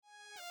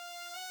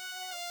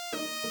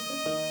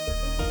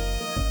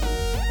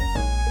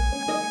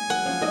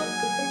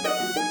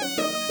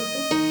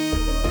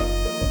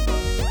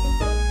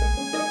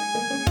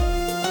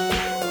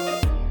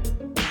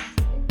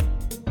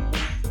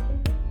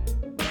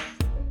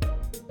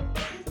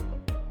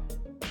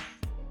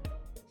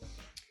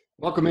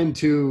Welcome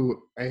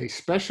into a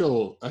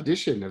special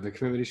edition of the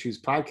Commitment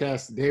Issues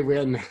podcast. Dave, we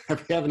haven't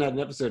had an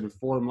episode in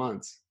 4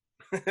 months.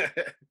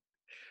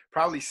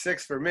 Probably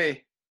 6 for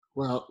me.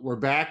 Well, we're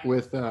back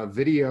with a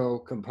video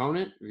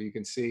component. You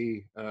can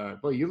see.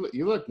 Well, you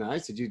look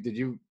nice. Did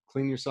you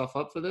clean yourself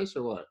up for this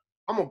or what?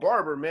 I'm a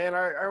barber, man.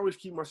 I always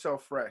keep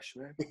myself fresh,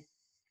 man.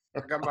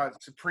 I got my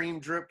Supreme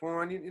drip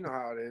on. You know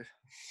how it is.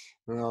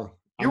 Well,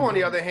 you on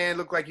the other hand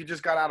look like you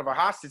just got out of a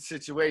hostage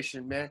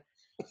situation, man.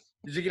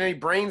 Did you get any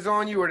brains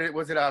on you, or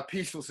was it a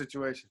peaceful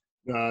situation?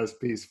 No, it's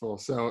peaceful.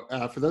 So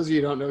for those of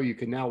you who don't know, you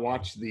can now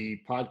watch the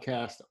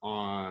podcast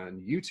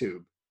on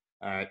YouTube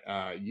at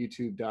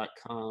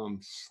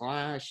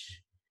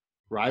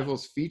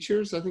youtube.com/rivals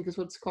features, I think is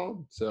what it's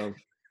called. So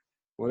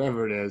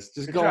whatever it is,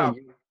 just go on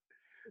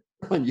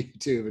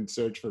YouTube and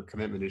search for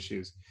Commitment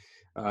Issues.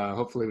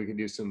 Hopefully we can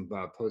do some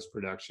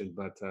post-production.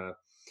 But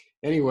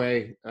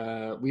anyway,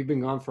 we've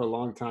been gone for a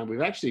long time. We've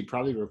actually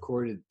probably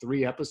recorded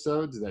 3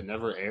 episodes that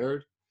never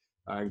aired.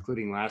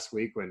 Including last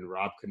week when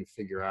Rob couldn't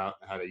figure out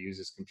how to use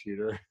his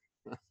computer.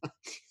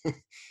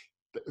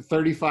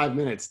 35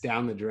 minutes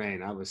down the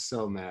drain. I was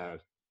so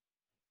mad.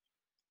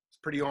 It's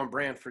pretty on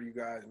brand for you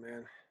guys,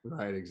 man.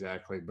 Right,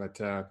 exactly. But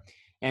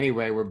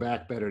anyway, we're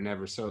back better than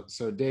ever. So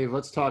Dave,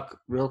 let's talk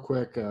real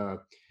quick. We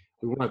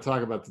want to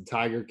talk about the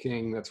Tiger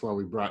King. That's why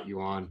we brought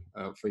you on,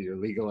 for your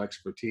legal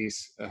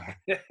expertise.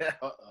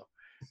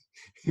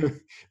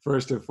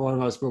 First and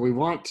foremost. But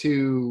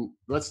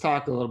let's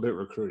talk a little bit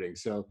recruiting.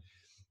 So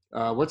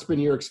what's been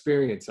your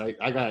experience?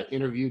 I got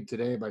interviewed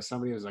today by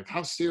somebody who was like,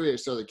 how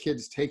serious are the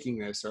kids taking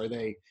this? Are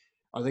they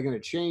going to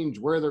change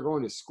where they're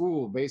going to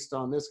school based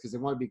on this because they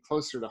want to be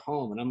closer to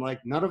home? And I'm like,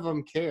 none of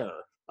them care.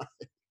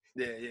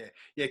 Yeah.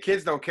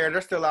 Kids don't care. They're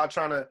still out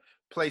trying to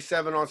play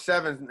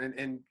 7-on-7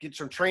 and get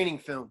some training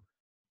film.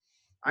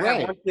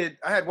 I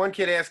had one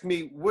kid ask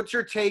me, what's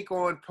your take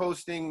on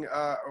posting,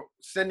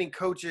 sending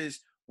coaches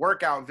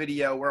workout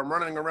video where I'm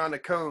running around the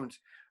cones?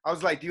 I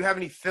was like, do you have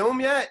any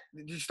film yet?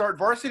 Did you start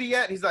varsity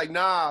yet? He's like,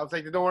 nah. I was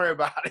like, don't worry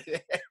about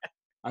it.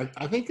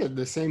 I think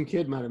the same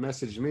kid might have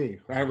messaged me.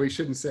 We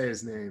shouldn't say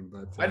his name,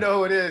 but I know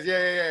who it is.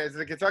 Yeah. Is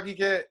it a Kentucky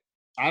kid?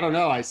 I don't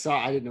know. I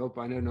didn't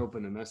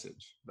open the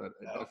message, but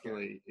it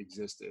definitely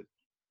existed.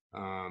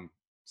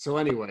 So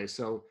anyway,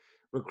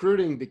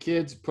 recruiting the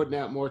kids, putting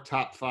out more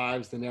top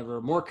 5s than ever,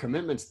 more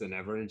commitments than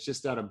ever, and it's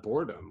just out of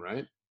boredom,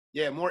 right?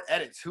 Yeah, more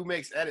edits. Who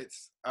makes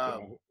edits?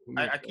 I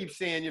keep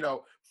seeing,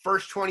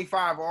 first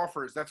 25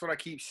 offers. That's what I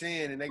keep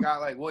seeing. And they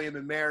got like William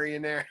and Mary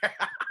in there.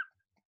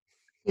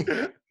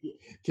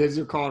 Kids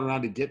are calling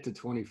around to get to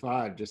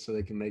 25 just so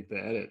they can make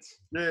the edits.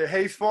 Yeah,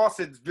 Hayes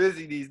Fawcett's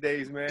busy these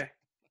days, man.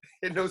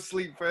 And no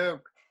sleep for him.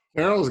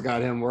 Carroll's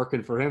got him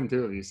working for him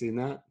too. Have you seen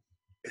that?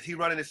 Is he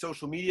running his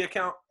social media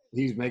account?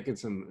 He's making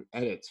some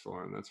edits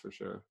for him, that's for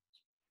sure.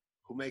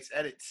 Who makes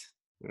edits?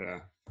 Yeah.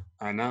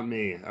 Not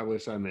me. I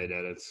wish I made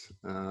edits.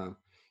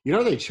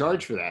 They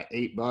charge for that.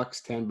 $8,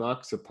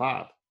 $10 a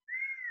pop.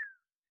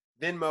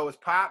 Venmo is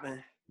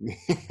popping.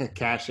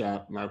 Cash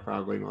App,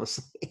 probably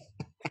mostly.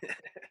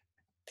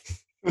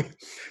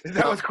 Is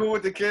that what's cool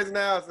with the kids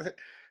now?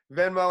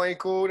 Venmo ain't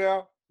cool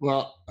now?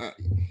 Well,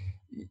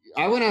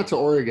 I went out to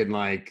Oregon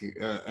I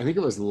think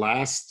it was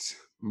last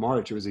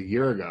March. It was a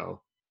year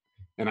ago.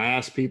 And I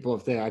asked people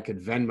if I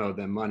could Venmo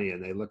them money,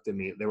 and they looked at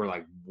me. They were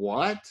like,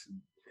 what?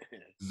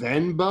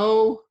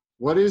 Venmo?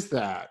 What is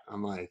that?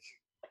 I'm like,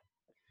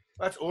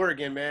 that's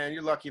Oregon, man.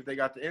 You're lucky if they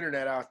got the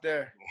internet out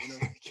there.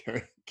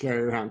 Carry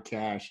around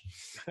cash.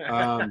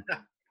 All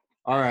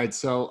right.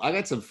 So I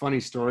got some funny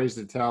stories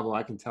to tell, but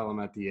I can tell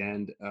them at the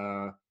end.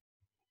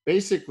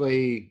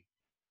 Basically,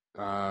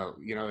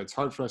 it's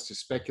hard for us to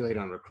speculate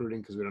on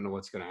recruiting because we don't know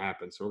what's going to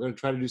happen. So we're going to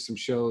try to do some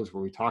shows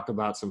where we talk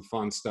about some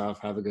fun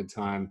stuff, have a good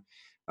time.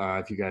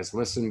 If you guys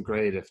listen,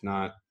 great. If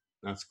not,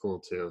 that's cool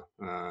too.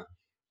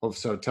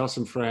 So tell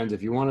some friends.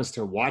 If you want us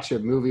to watch a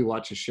movie,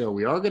 watch a show,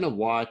 we are going to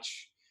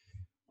watch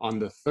on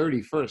the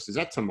 31st. Is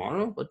that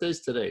tomorrow? What day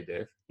is today,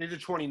 Dave? It's the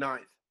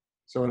 29th.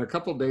 So in a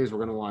couple of days, we're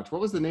going to watch. What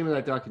was the name of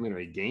that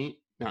documentary? Game?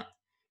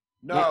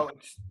 No,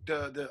 it's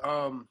the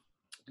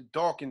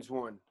Dawkins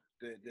one.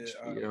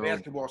 The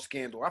basketball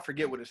scandal. I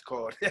forget what it's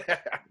called.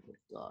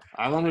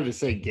 I wanted to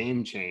say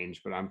Game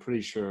Change, but I'm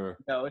pretty sure.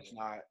 No, it's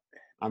not.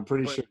 I'm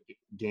pretty sure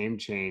Game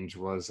Change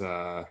was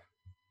that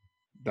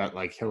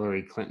like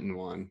Hillary Clinton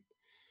one.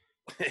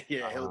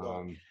 Yeah,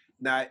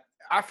 Now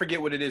I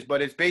forget what it is,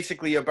 but it's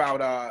basically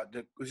about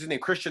what's his name,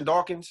 Christian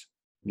Dawkins.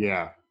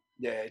 Yeah.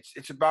 Yeah,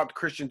 it's about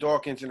Christian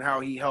Dawkins and how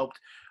he helped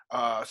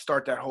launch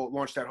that whole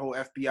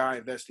FBI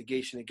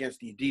investigation against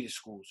the Adidas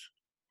schools.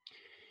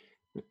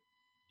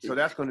 So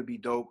that's going to be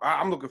dope.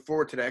 I'm looking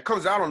forward to that. It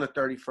comes out on the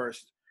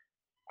 31st.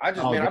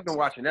 I've been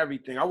watching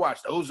everything. I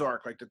watched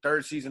Ozark, like the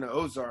 3rd season of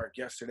Ozark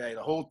yesterday.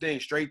 The whole thing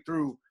straight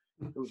through.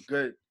 It was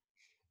good.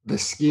 The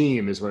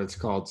Scheme is what it's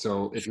called.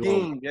 So if you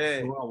want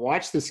to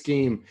watch The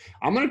Scheme,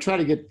 I'm going to try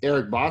to get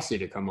Eric Bossy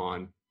to come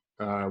on.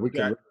 We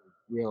can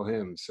reel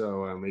him.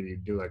 So maybe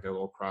do like a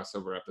little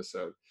crossover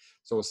episode.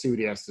 So we'll see what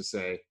he has to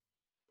say.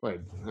 Boy,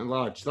 a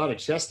lot of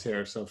chest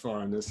hair so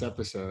far in this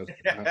episode.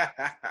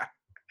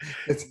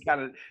 It's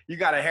you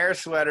got a hair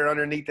sweater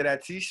underneath of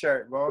that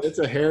T-shirt, boss. it's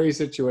a hairy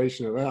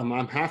situation.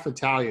 I'm half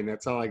Italian.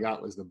 That's all I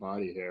got was the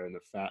body hair and the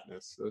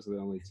fatness. Those are the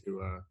only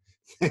two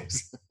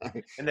things.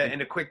 And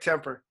the quick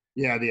temper.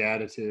 Yeah, the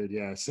attitude.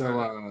 Yeah.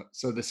 So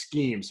the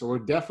scheme. So we're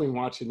definitely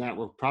watching that.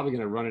 We're probably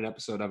going to run an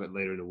episode of it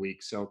later in the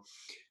week. So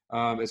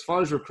as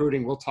far as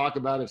recruiting, we'll talk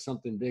about if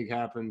something big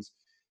happens,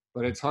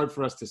 but it's hard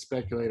for us to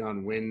speculate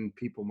on when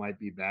people might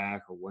be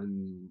back or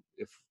when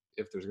if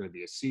there's going to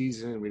be a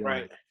season. We don't.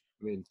 Right.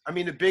 I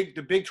mean,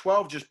 the Big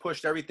 12 just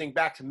pushed everything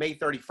back to May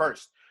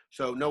 31st.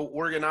 So no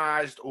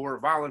organized or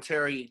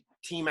voluntary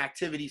team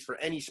activities for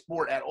any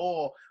sport at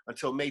all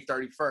until May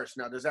 31st.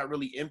 Now, does that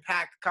really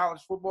impact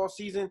college football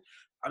season?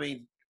 I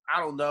mean, I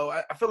don't know.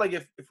 I feel like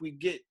if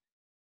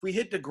we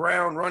hit the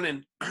ground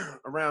running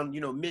around,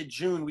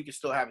 mid-June, we could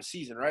still have a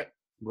season, right?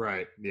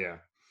 Right. Yeah.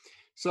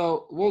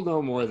 So we'll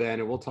know more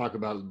then, and we'll talk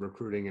about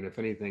recruiting. And if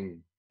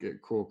anything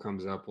cool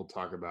comes up, we'll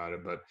talk about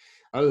it. But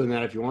other than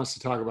that, if you want us to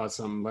talk about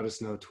something, let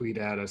us know, tweet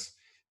at us,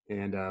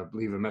 and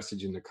leave a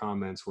message in the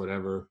comments,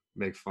 whatever,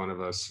 make fun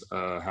of us,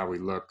 how we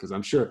look. Because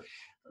I'm sure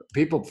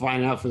people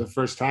find out for the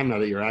first time now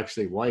that you're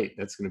actually white.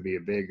 That's going to be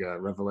a big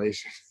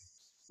revelation.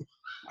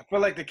 I feel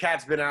like the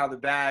cat's been out of the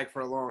bag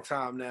for a long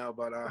time now,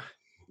 but All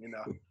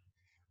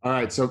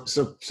right, so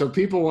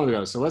people want to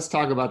know. So let's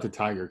talk about the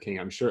Tiger King.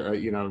 I'm sure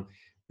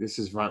this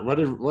is right. What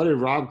did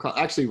Rob call?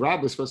 Actually,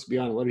 Rob was supposed to be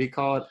on. What did he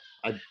call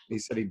it? He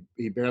said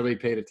he barely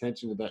paid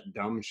attention to that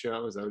dumb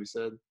show. Is that what he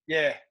said?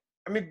 Yeah.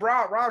 I mean,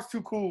 Rob's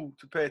too cool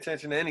to pay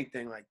attention to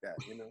anything like that.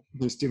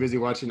 He's too busy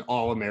watching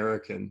All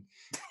American.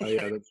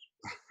 Yeah, that's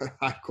a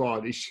high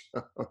quality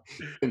show.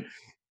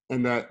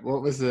 And that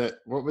what was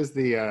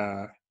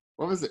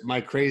it? My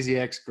Crazy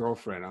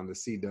Ex-Girlfriend on the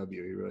CW. He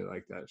really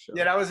liked that show.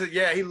 Yeah, that was it.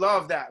 Yeah, he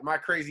loved that. My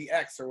Crazy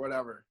Ex or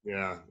whatever.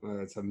 Yeah,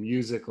 it's a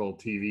musical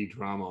TV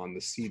drama on the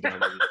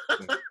CW.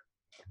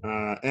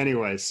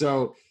 Anyway,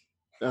 so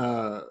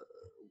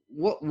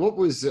what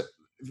was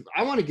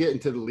I want to get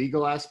into the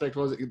legal aspect.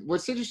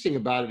 What's interesting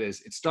about it is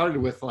it started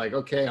with like,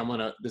 okay,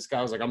 this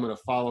guy was like, I'm gonna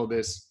follow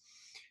this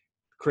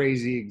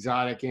crazy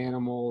exotic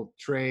animal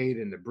trade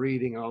and the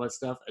breeding and all that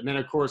stuff. And then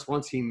of course,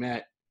 once he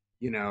met,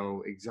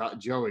 Joe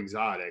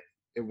Exotic,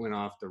 it went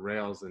off the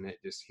rails and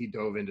he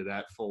dove into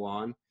that full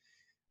on.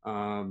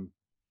 And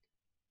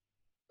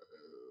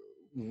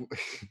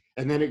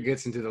then it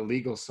gets into the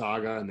legal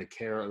saga and the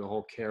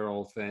whole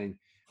Carol thing.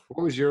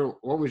 What was your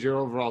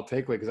overall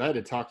takeaway? Because I had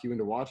to talk you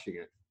into watching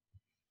it.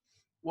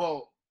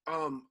 Well,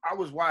 I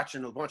was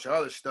watching a bunch of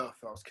other stuff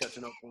I was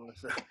catching up on.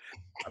 So,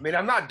 I mean,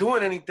 I'm not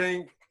doing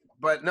anything,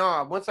 but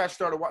no, once I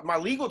started watching, my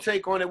legal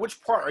take on it,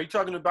 which part? Are you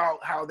talking about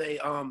how they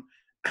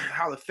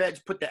how the feds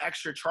put the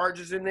extra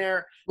charges in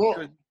there?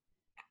 Well,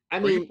 I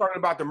mean, you're talking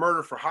about the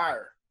murder for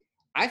hire.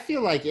 I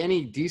feel like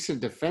any decent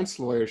defense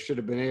lawyer should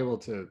have been able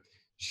to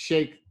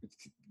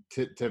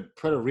to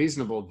put a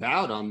reasonable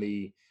doubt on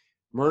the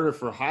murder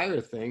for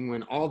hire thing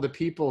when all the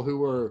people who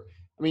were,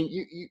 I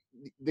mean,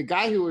 the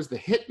guy who was the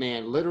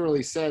hitman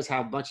literally says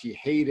how much he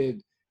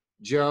hated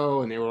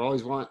Joe and they were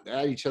always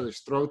at each other's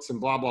throats and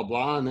blah, blah,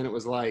 blah. And then it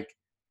was like,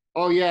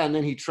 oh yeah. And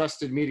then he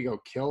trusted me to go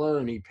kill her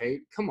and he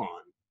paid. Come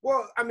on.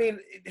 Well, I mean,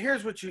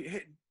 here's what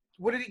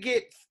did he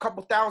get? A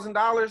couple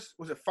 $1,000?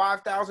 Was it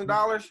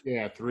 $5,000?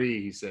 Yeah,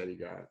 3. He said he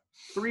got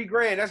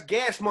 $3,000. That's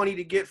gas money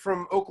to get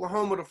from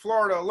Oklahoma to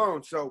Florida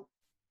alone. So,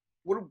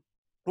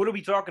 what are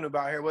we talking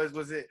about here? Was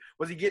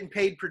he getting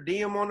paid per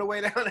diem on the way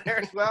down there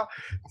as well?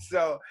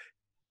 So,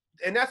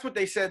 and that's what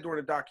they said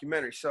during the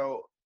documentary.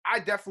 So, I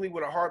definitely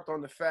would have harped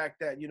on the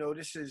fact that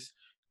this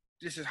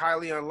is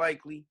highly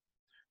unlikely.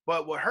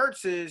 But what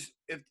hurts is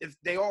if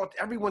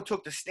everyone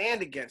took the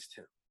stand against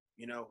him,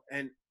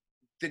 and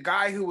the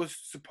guy who was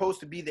supposed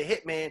to be the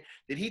hitman,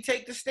 did he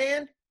take the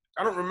stand?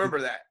 I don't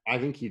remember that. I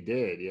think he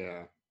did,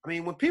 yeah. I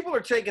mean, when people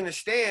are taking a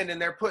stand and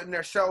they're putting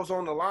themselves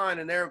on the line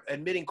and they're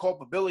admitting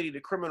culpability to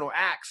criminal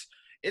acts,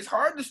 it's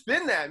hard to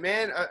spin that,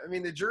 man. I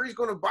mean, the jury's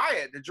going to buy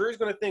it. The jury's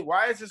going to think,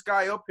 why is this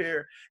guy up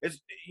here?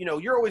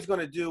 You're always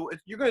going to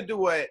do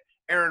what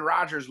Aaron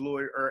Rodgers'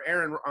 lawyer or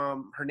Aaron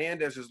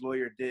Hernandez's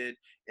lawyer did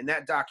in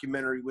that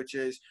documentary, which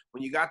is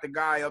when you got the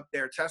guy up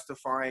there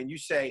testifying, you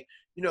say,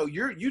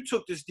 you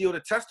took this deal to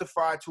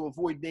testify to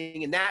avoid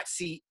being in that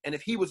seat. And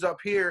if he was up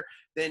here,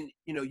 then,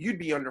 you'd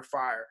be under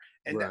fire.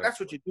 And right. That's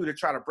what you do to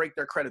try to break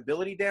their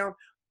credibility down.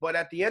 But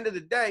at the end of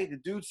the day, the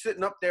dude's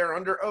sitting up there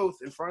under oath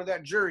in front of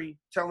that jury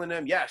telling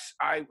them, yes,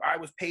 I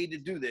was paid to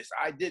do this.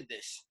 I did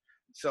this.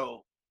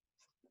 So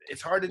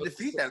it's hard to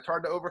defeat that. It's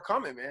hard to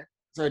overcome it, man.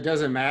 So it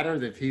doesn't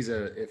matter if he's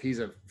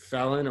a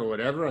felon or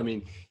whatever. I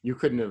mean, you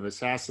couldn't have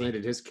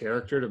assassinated his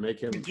character to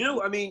make him. You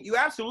do. I mean, you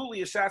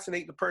absolutely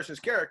assassinate the person's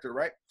character,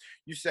 right?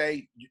 You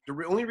say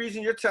the only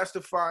reason you're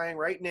testifying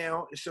right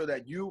now is so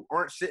that you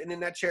aren't sitting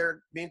in that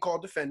chair being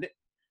called defendant,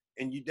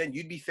 and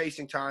you'd be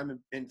facing time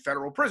in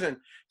federal prison.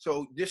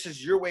 So this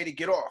is your way to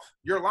get off.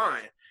 You're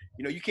lying.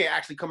 You can't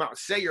actually come out and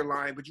say you're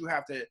lying, but you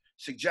have to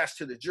suggest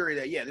to the jury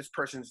that, yeah, this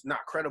person's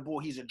not credible.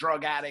 He's a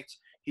drug addict.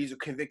 He's a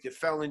convicted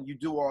felon. You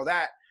do all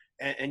that.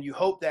 and you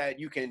hope that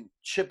you can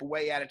chip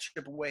away at it,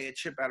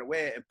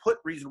 and put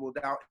reasonable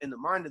doubt in the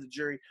mind of the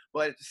jury.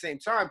 But at the same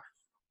time,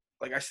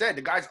 like I said,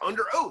 the guy's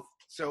under oath,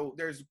 so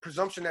there's a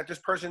presumption that this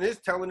person is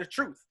telling the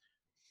truth.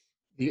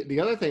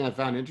 The other thing I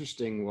found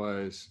interesting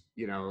was,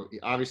 you know,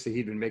 obviously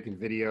he'd been making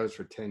videos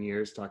for 10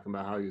 years talking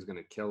about how he was going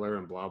to kill her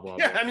and blah, blah,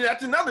 Yeah, blah. I mean,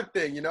 that's another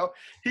thing, you know.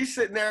 He's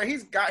sitting there,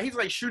 he's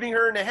like shooting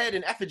her in the head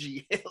in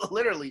effigy,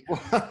 literally.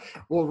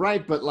 Well,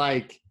 right, but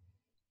like,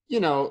 you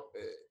know,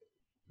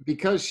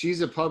 because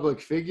she's a public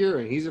figure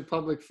and he's a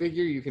public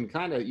figure, you can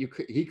kind of,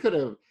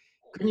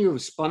 couldn't you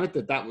have spun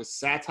it that was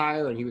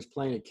satire and he was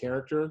playing a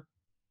character?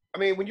 I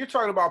mean, when you're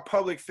talking about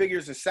public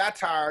figures and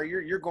satire,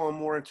 you're going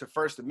more into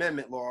First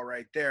Amendment law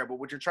right there. But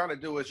what you're trying to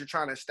do is you're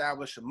trying to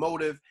establish a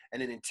motive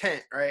and an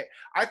intent, right?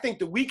 I think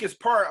the weakest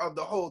part of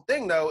the whole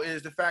thing, though,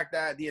 is the fact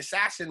that the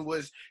assassin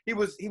was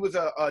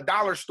a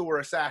dollar store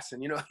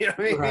assassin. You know what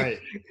I mean? Right.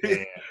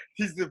 Yeah.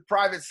 He's the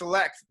private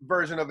select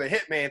version of a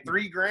hitman.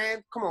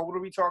 $3,000. Come on, what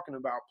are we talking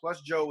about?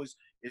 Plus, Joe is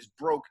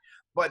broke.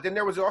 But then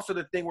there was also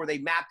the thing where they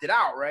mapped it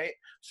out, right?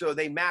 So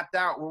they mapped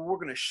out where we're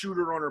going to shoot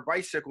her on her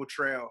bicycle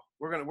trail.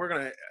 We're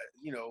gonna,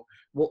 you know,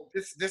 well,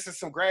 this is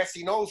some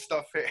grassy knoll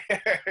stuff here.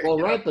 Well,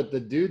 right, but the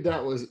dude I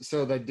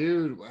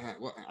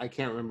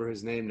can't remember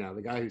his name now.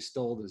 The guy who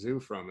stole the zoo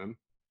from him,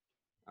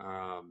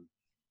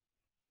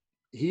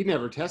 he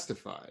never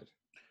testified,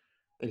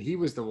 and he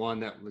was the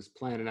one that was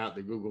planning out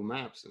the Google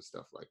Maps and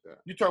stuff like that.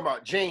 You're talking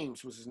about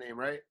James was his name,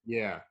 right?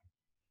 Yeah.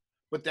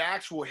 But the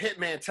actual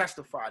hitman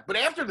testified. But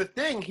after the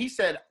thing, he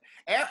said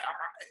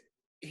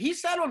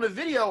on the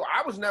video,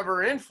 I was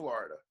never in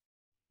Florida.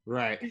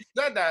 Right. He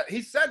said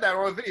that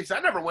on the video. So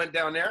I never went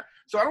down there.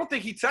 So I don't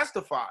think he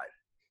testified.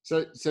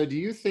 So do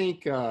you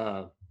think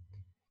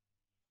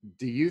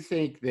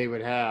they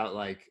would have,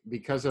 like,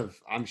 because of,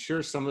 I'm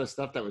sure some of the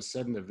stuff that was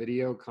said in the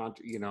video,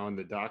 you know, in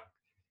the doc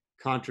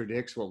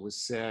contradicts what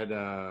was said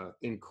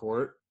in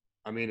court.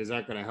 I mean, is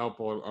that going to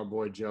help our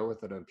boy Joe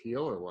with an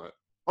appeal or what?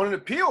 On an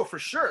appeal, for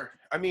sure.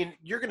 I mean,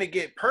 you're going to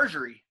get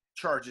perjury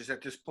charges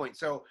at this point.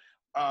 So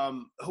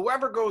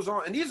whoever goes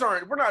on, and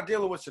we're not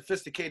dealing with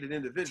sophisticated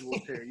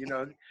individuals here, you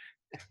know.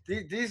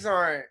 These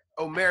aren't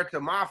Omerta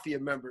Mafia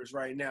members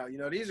right now. You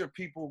know, these are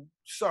people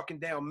sucking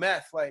down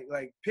meth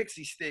like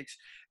pixie sticks.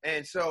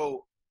 And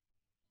so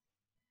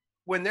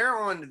when they're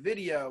on the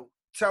video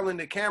telling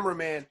the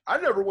cameraman, I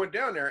never went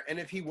down there. And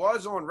if he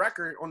was on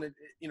record on the,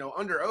 you know,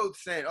 under oath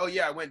saying, oh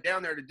yeah, I went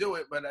down there to do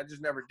it, but I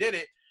just never did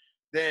it,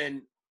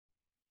 then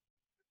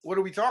what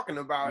are we talking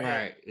about here?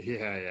 Right.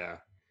 Yeah.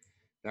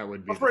 That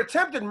would be. But for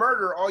attempted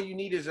murder, all you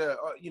need is I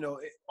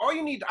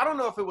don't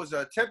know if it was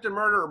attempted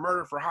murder or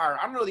murder for hire.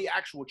 I don't know the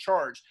actual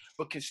charge,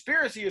 but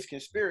conspiracy is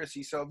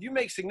conspiracy. So if you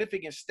make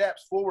significant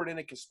steps forward in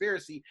a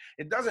conspiracy,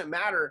 it doesn't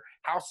matter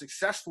how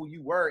successful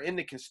you were in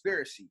the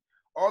conspiracy.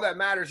 All that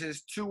matters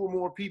is 2 or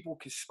more people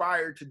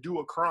conspired to do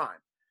a crime.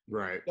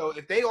 Right. So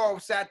if they all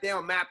sat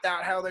down, mapped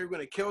out how they were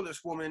going to kill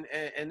this woman,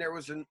 and there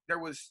was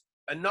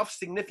enough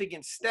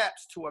significant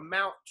steps to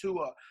amount to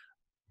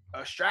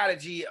a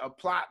strategy, a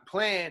plot,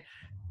 plan,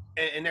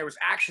 and there was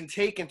action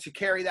taken to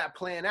carry that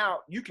plan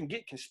out, you can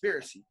get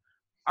conspiracy.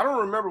 I don't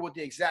remember what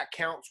the exact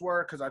counts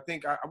were because I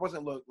think I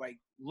wasn't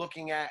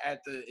looking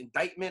at the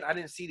indictment. I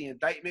didn't see the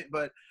indictment,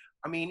 but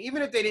I mean,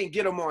 even if they didn't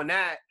get them on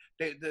that,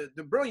 the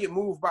brilliant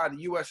move by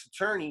the U.S.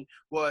 attorney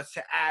was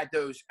to add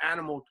those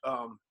animal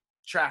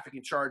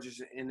trafficking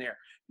charges in there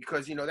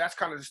because, you know, that's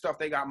kind of the stuff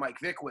they got Mike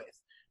Vick with,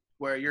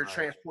 where you're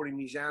transporting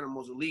these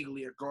animals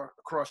illegally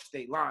across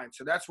state lines.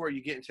 So that's where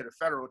you get into the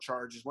federal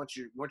charges once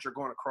you're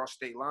going across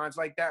state lines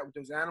like that with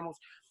those animals.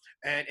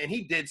 And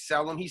he did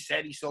sell them. He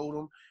said he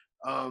sold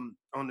them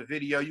on the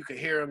video. You could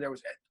hear him. There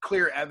was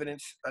clear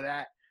evidence of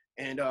that.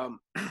 And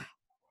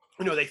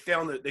you know, they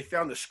found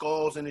the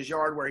skulls in his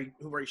yard where he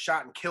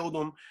shot and killed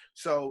them.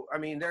 So I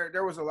mean,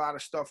 there was a lot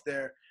of stuff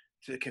there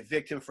to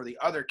convict him for the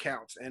other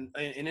counts. And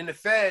in the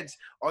feds,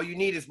 all you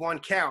need is 1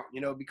 count, you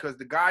know, because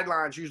the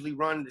guidelines usually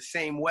run the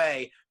same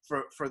way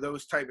for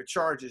those type of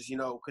charges, you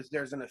know, because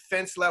there's an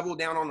offense level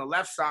down on the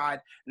left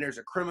side and there's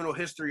a criminal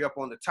history up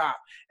on the top.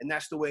 And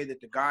that's the way that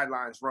the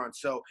guidelines run.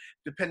 So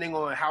depending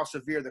on how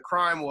severe the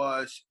crime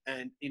was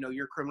and, you know,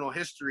 your criminal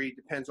history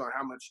depends on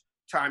how much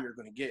time you're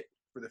going to get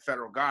for the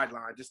federal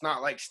guidelines. It's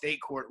not like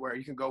state court where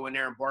you can go in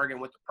there and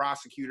bargain with the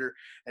prosecutor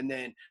and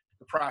then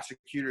the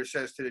prosecutor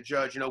says to the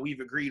judge, you know, we've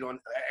agreed on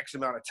X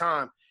amount of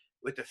time.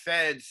 With the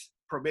feds,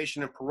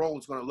 probation and parole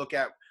is going to look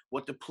at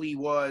what the plea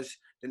was.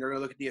 Then they're going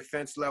to look at the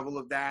offense level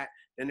of that.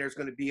 Then there's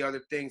going to be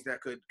other things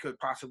that could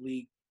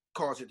possibly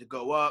cause it to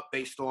go up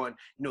based on,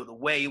 you know, the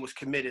way it was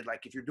committed.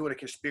 Like if you're doing a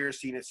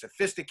conspiracy and it's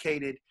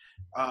sophisticated,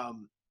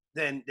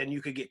 then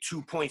you could get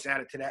 2 points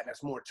added to that.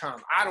 That's more time.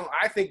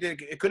 I think that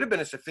it could have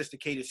been a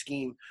sophisticated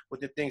scheme with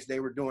the things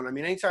they were doing. I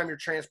mean, anytime you're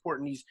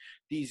transporting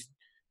these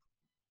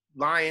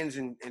lions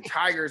and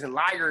tigers and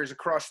ligers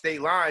across state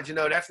lines, you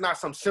know, that's not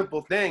some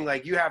simple thing.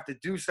 Like you have to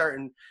do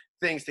certain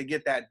things to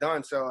get that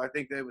done. So I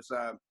think that was,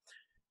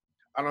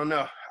 I don't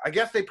know. I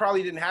guess they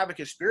probably didn't have a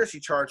conspiracy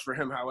charge for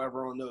him,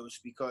 however, on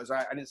those because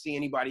I didn't see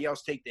anybody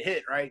else take the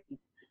hit, right?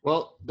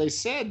 Well, they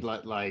said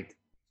like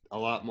a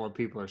lot more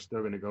people are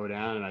still going to go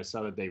down. And I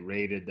saw that they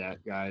raided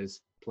that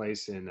guy's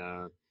place in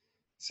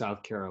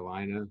South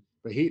Carolina.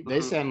 But they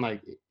Mhm. sound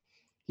like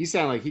he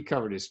sounded like he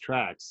covered his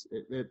tracks.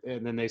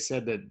 And then they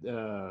said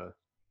that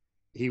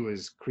he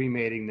was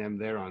cremating them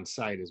there on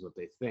site, is what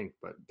they think.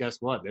 But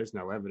guess what? There's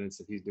no evidence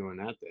that he's doing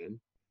that. Then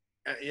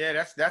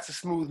Yeah, that's a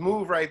smooth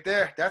move right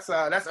there. That's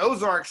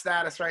Ozark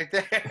status right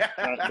there.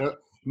 no,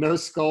 no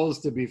skulls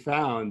to be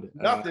found.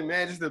 Nothing,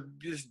 man.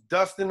 Just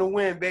dust in the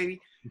wind, baby.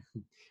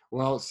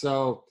 Well,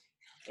 so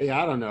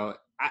yeah, I don't know.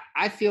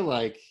 I feel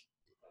like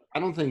I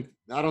don't think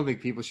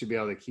people should be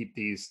able to keep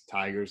these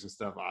tigers and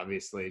stuff.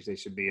 Obviously, they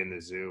should be in the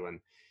zoo and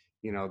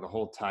the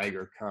whole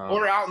tiger cub.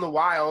 Or out in the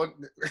wild.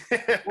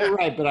 Well,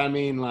 right, but I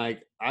mean,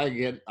 like, I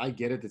get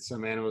it that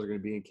some animals are going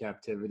to be in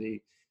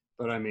captivity,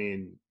 but I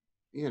mean,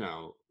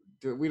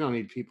 dude, we don't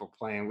need people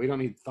playing. We don't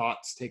need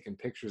thoughts taking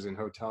pictures in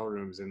hotel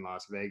rooms in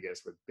Las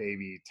Vegas with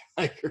baby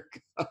tiger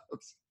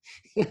cubs.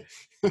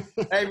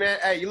 Hey man,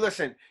 hey, you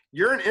listen,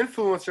 you're an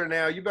influencer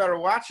now. You better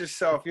watch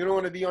yourself. You don't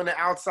want to be on the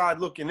outside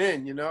looking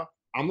in, you know?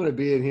 I'm gonna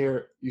be in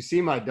here. You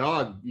see my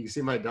dog? You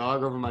see my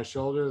dog over my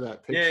shoulder?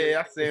 That picture?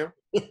 Yeah, I see him.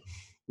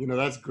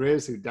 That's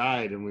Grizz who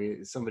died,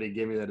 and somebody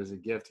gave me that as a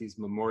gift. He's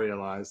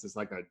memorialized as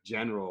like a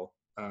general.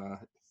 I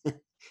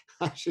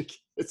should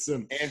get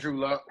some. Andrew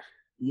Luck.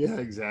 Yeah,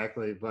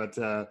 exactly. But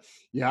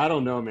yeah, I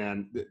don't know,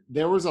 man.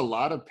 There was a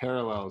lot of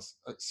parallels.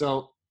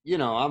 So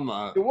I'm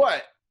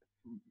What?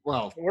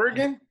 well,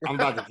 Oregon? I'm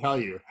about to tell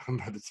you. I'm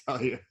about to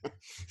tell you.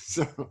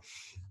 So,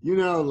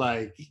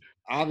 like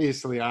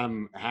obviously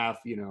I'm half,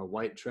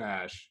 white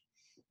trash.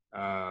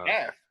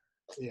 Yeah.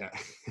 Yeah.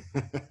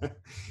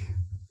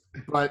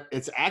 But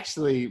it's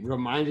actually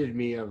reminded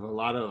me of a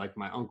lot of like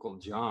my Uncle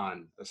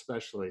John,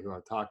 especially, who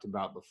I've talked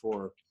about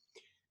before.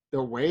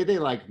 The way they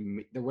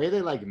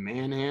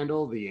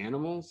manhandle the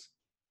animals.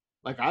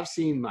 Like I've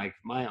seen like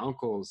my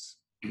uncles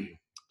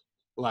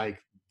like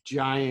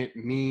giant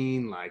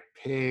mean like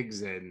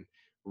pigs and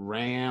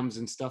rams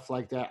and stuff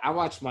like that. I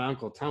watched my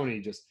Uncle Tony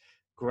just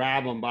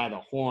grab them by the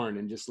horn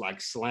and just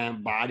like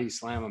body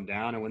slam them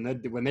down. And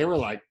when they were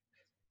like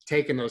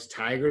taking those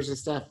tigers and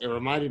stuff, it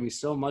reminded me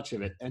so much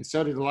of it. And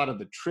so did a lot of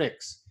the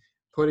tricks.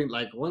 Putting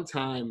like one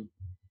time,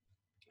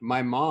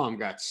 my mom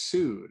got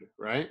sued,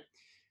 right?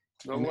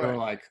 No And they way. were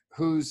like,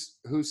 "Who's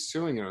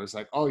suing her?" It was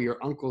like, "Oh, your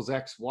uncle's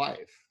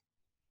ex-wife."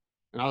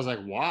 And I was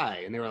like,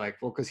 "Why?" And they were like,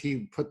 "Well, because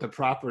he put the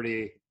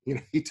property,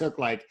 he took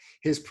like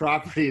his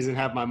properties and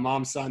had my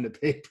mom sign the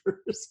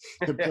papers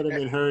and put them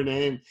in her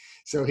name,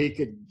 so he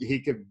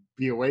could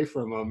be away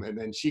from them." And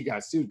then she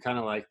got sued, kind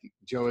of like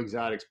Joe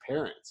Exotic's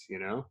parents,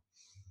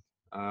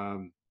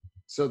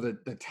 So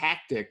the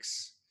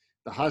tactics,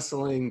 the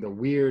hustling, the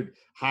weird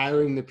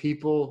hiring the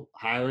people,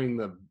 hiring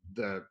the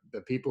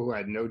people who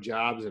had no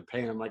jobs and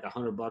paying them like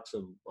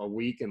 $100 a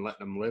week and letting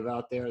them live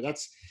out there.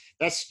 That's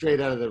straight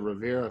out of the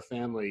Rivera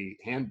family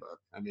handbook.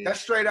 I mean,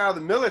 that's straight out of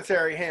the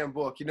military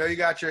handbook. You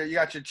got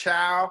your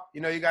chow.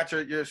 You got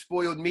your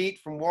spoiled meat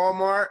from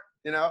Walmart.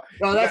 No,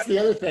 that's the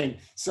other thing.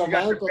 So you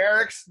got your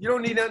barracks. You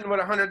don't need nothing but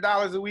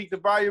 $100 a week to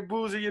buy your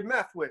booze or your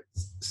meth with.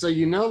 So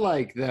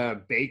like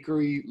the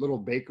little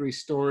bakery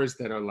stores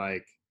that are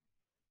like,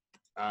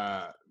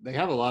 they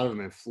have a lot of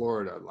them in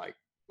Florida, like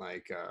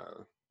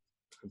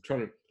I'm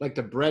trying to, like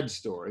the bread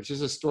store. It's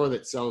just a store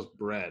that sells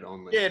bread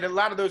only. Yeah, a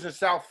lot of those in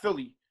South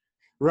Philly.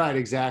 Right,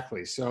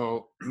 exactly.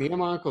 So me and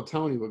my Uncle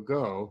Tony would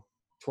go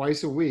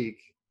twice a week,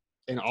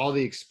 and all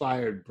the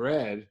expired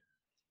bread,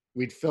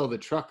 we'd fill the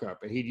truck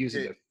up, and he'd use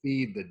it to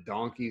feed the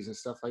donkeys and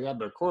stuff like that.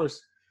 But of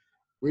course,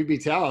 we'd be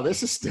telling, "Oh,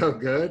 this is still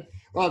good."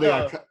 Well, they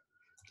got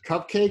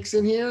cupcakes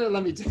in here.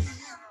 Let me tell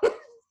you.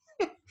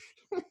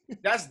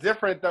 That's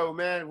different, though,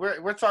 man.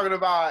 We're talking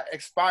about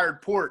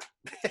expired pork.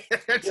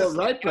 Well,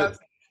 right, but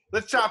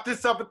let's chop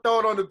this up and throw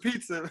it on the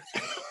pizza.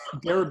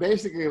 They were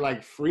basically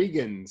like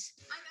freegans.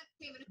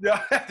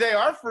 Yeah, they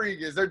are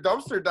freegans. They're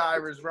dumpster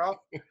divers, bro.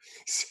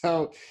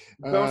 So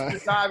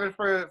dumpster diving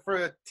for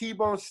a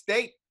T-bone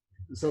steak.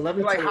 So let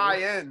me like tell you,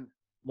 high end.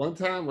 One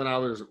time when I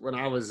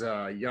was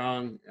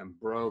young and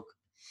broke,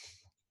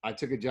 I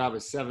took a job at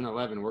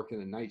 7-Eleven working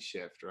the night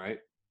shift, right?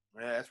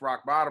 Yeah, that's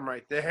rock bottom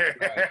right there.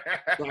 Right.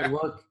 So I'd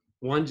work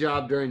one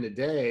job during the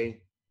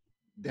day,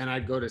 then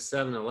I'd go to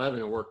 7-Eleven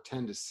and work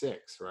 10 to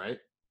 6, right?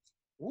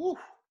 Woo.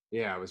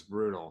 Yeah, it was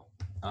brutal.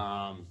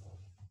 And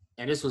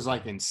this was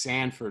like in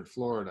Sanford,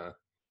 Florida,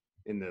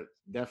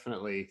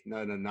 definitely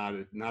not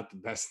the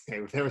best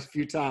thing. There was a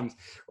few times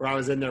where I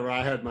was in there where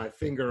I had my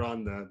finger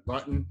on the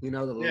button, the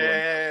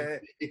little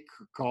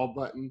call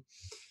button.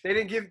 They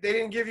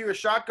didn't give you a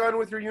shotgun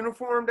with your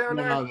uniform down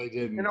there? No, they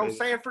didn't. In old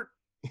Sanford?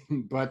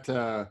 But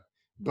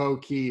Bow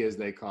Key, as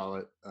they call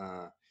it.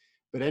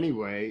 But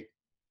anyway,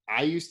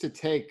 I used to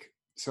take,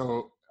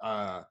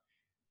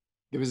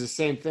 it was the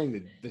same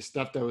thing. The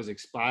stuff that was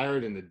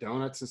expired and the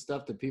donuts and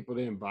stuff that people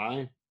didn't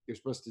buy, you're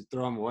supposed to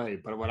throw them away.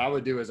 But what I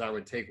would do is I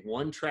would take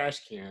one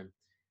trash can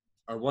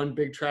or one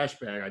big trash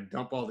bag. I'd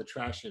dump all the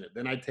trash in it.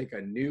 Then I'd take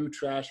a new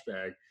trash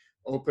bag,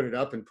 open it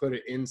up and put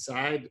it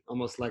inside,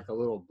 almost like a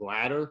little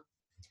bladder.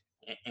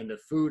 And the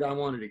food I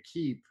wanted to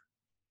keep,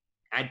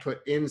 I'd put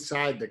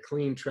inside the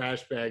clean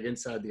trash bag,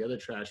 inside the other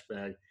trash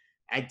bag.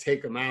 I'd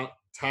take them out,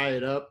 tie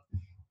it up.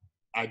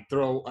 I'd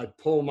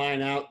pull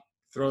mine out,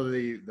 throw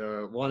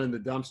the one in the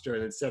dumpster,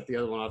 and then set the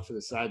other one off to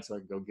the side so I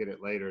could go get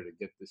it later to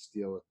get to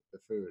steal the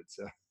food.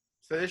 So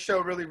this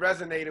show really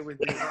resonated with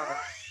you.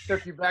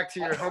 Took you back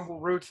to your humble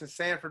roots in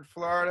Sanford,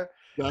 Florida.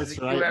 That's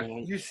right,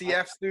 man.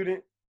 UCF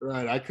student.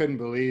 Right. I couldn't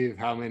believe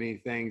how many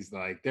things,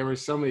 like, there were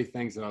so many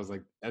things that I was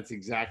like, that's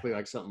exactly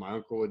like something my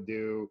uncle would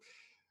do.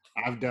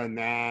 I've done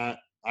that.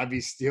 I'd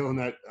be stealing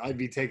that. I'd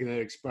be taking that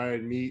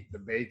expired meat, the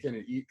bacon,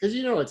 and eat. Because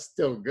it's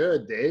still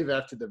good, Dave,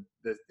 after the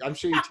I'm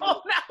sure you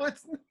no,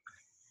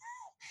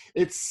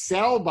 it's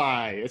sell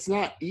by. It's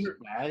not eat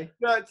by.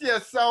 Yeah,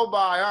 sell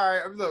by. All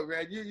right. Look,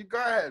 man, you go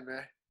ahead,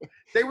 man.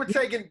 They were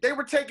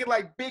taking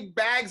like big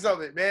bags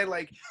of it, man.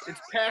 Like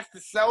it's past the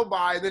sell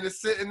by, and then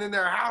it's sitting in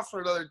their house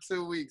for another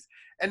 2 weeks.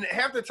 And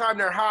half the time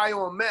they're high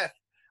on meth.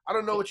 I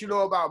don't know what you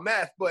know about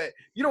meth, but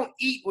you don't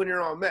eat when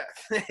you're on meth.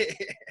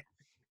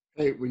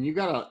 Hey, when you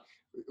got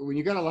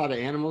a lot of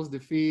animals to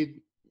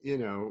feed,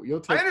 you'll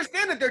take. I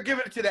understand that they're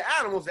giving it to the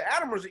animals. The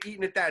animals are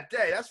eating it that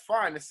day. That's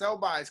fine. The sell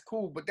by is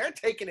cool, but they're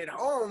taking it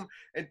home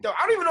and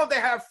I don't even know if they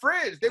have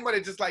fridge. They might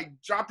have just like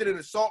dropped it in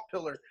a salt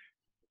pillar.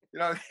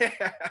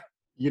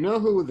 You know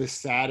who one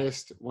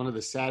of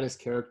the saddest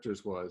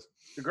characters was?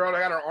 The girl that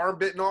got her arm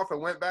bitten off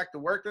and went back to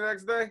work the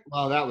next day.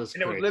 Well, that was.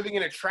 And it was living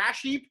in a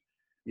trash heap.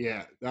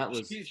 Yeah, that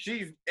was.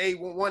 She's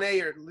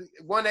A1A or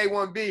 1A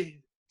 1B.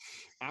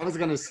 I was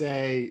gonna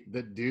say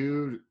the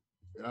dude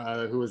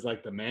who was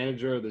like the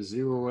manager of the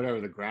zoo or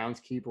whatever, the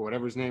groundskeeper,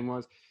 whatever his name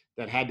was,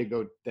 that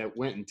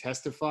went and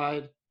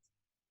testified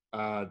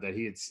that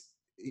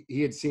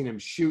he had seen him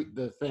shoot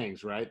the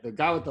things, right? The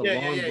guy with the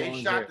long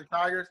he shot the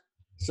tigers.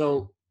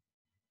 So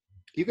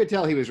you could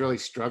tell he was really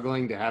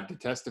struggling to have to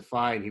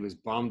testify, and he was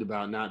bummed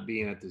about not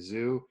being at the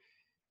zoo.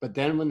 But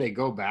then when they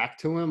go back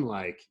to him,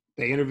 like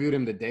they interviewed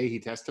him the day he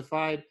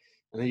testified,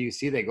 and then you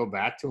see they go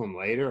back to him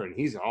later, and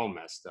he's all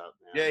messed up,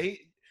 man. Yeah,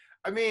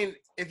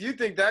 if you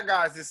think that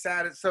guy's the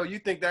saddest, so you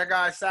think that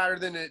guy's sadder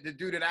than the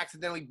dude that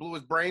accidentally blew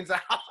his brains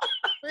out?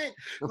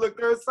 Look,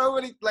 there's so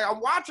many. Like, I'm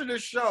watching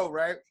this show,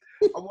 right?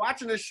 I'm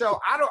watching this show.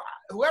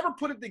 Whoever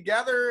put it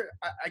together,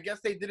 I guess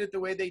they did it the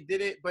way they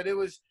did it, but it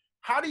was,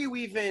 how do you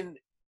even,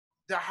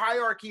 the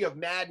hierarchy of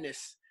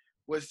madness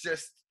was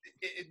just,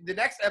 the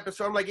next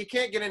episode, I'm like, it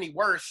can't get any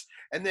worse.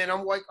 And then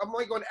I'm like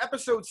on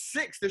episode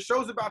 6, the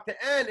show's about to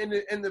end,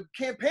 and the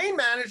campaign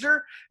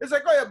manager is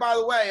like, oh yeah, by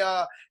the way,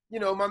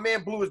 my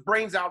man blew his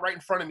brains out right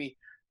in front of me.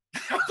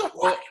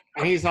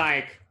 And he's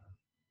like,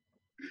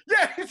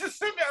 yeah, he's just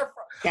sitting there.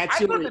 I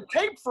thought the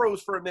tape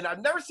froze for a minute.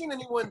 I've never seen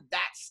anyone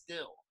that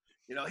still.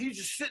 He's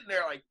just sitting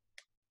there like,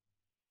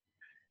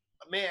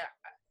 man.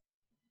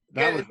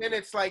 And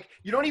it's like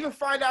you don't even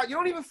find out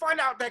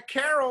that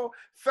Carol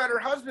fed her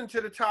husband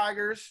to the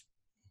tigers,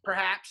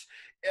 perhaps,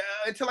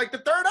 until like the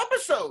 3rd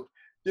episode.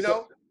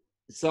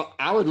 So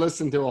I would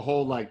listen to a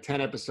whole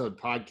 10-episode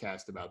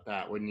podcast about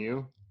that, wouldn't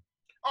you?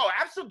 Oh,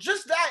 absolutely!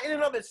 Just that in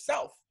and of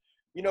itself.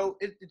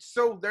 It's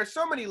so there's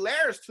so many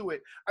layers to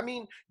it. I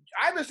mean,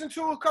 I listened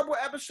to a couple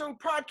episode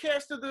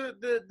podcast of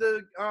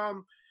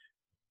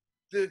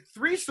the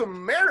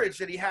threesome marriage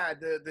that he had,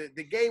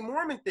 the gay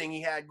Mormon thing he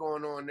had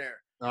going on there.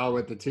 Oh,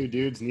 with the 2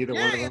 dudes, neither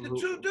one of them. Yeah, the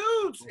 2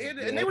 dudes,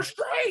 and they were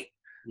straight.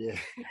 Yeah,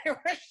 they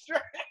were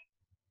straight.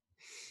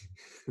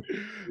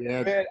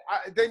 Yeah, man.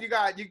 Then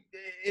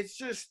it's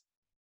just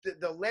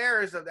the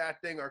layers of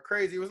that thing are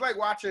crazy. It was like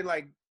watching it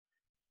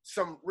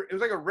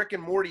was like a Rick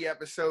and Morty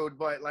episode,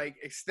 but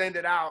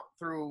extended out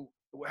through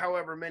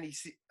however many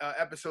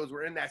episodes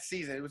were in that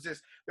season. It was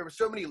just, there were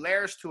so many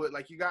layers to it.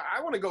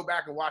 I want to go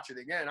back and watch it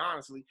again,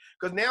 honestly,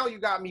 because now you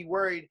got me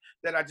worried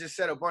that I just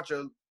said a bunch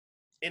of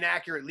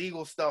inaccurate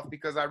legal stuff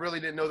because I really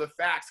didn't know the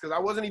facts, because I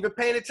wasn't even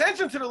paying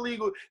attention to the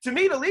legal. To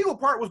me, the legal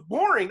part was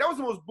boring. That was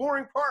the most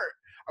boring part.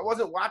 I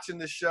wasn't watching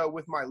this show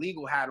with my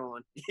legal hat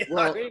on. You know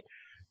what I mean?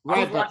 I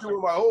was watching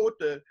with my what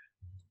the.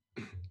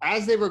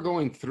 As they were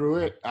going through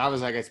it, I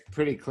was like, it's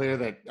pretty clear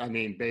that,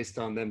 based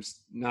on them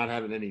not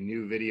having any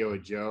new video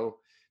of Joe,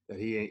 that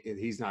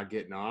he's not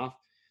getting off.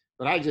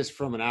 But I just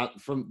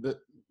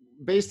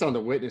based on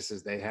the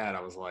witnesses they had,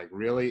 I was like,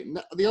 really?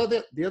 No, the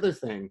other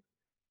thing.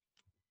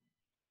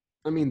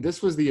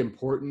 This was the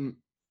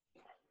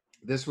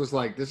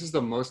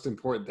most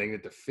important thing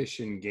that the Fish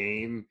and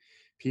Game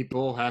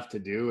people have to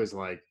do, is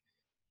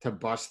to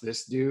bust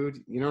this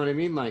dude. You know what I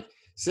mean?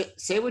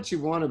 Say what you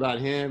want about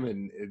him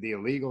and the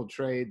illegal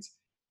trades.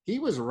 He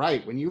was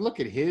right. When you look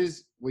at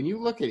his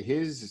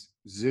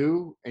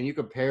zoo and you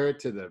compare it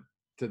to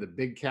the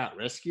Big Cat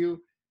Rescue,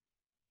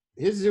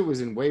 his zoo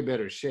was in way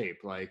better shape.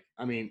 Was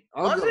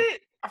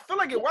it? I feel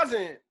like it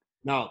wasn't.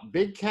 No,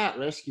 Big Cat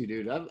Rescue,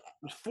 dude. It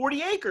was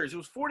 40 acres. It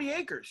was 40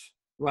 acres.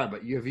 Right,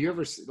 but have you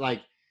ever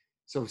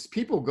so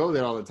people go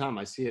there all the time.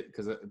 I see it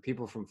because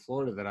people from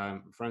Florida that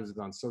I'm friends with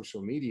on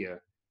social media.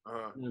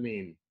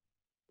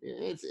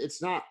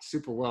 It's not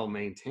super well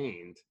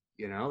maintained.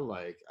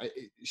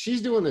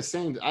 She's doing the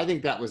same. I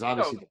think that was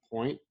obviously the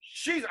point.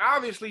 She's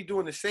obviously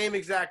doing the same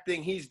exact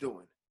thing he's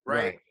doing,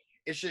 right?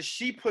 It's just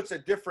she puts a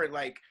different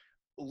like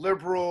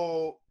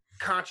liberal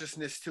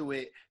consciousness to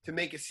it to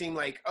make it seem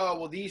like, oh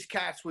well, these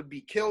cats would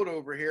be killed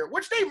over here,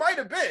 which they might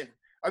have been.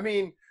 I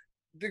mean,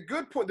 the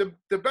good point,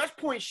 the best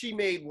point she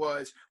made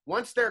was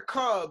once they're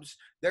cubs,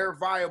 they're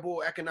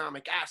viable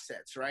economic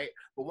assets, right?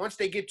 But once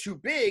they get too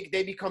big,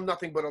 they become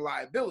nothing but a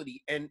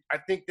liability. And I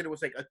think that it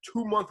was like a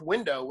 2-month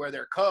window where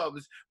they're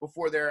cubs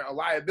before they're a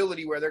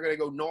liability, where they're going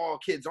to go gnaw a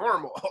kid's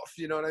arm off.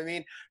 You know what I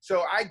mean?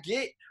 So I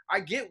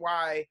get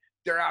why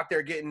they're out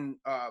there getting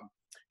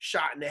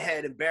shot in the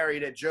head and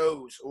buried at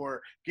Joe's,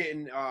 or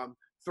getting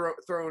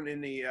thrown in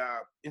the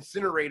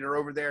incinerator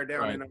over there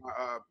down in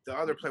the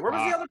other place. Where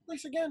was the other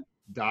place again?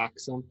 Doc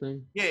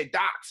something. Yeah,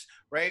 docks,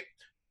 right?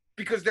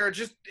 Because they're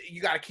just,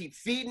 you got to keep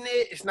feeding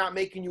it. It's not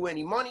making you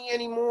any money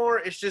anymore.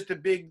 It's just a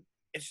big,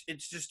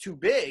 it's just too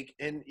big,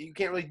 and you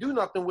can't really do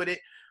nothing with it.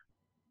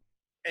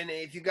 And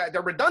if you got,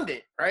 they're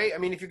redundant, right? I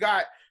mean, if you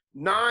got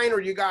 9 or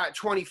you got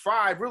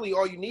 25, really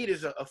all you need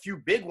is a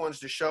few big ones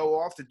to show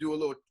off, to do a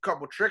little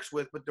couple tricks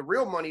with. But the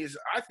real money is,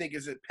 I think,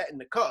 is petting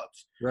the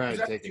cubs. Right.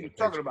 That's what you were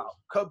talking about,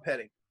 cub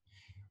petting.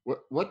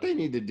 What they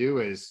need to do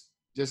is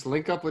just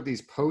link up with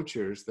these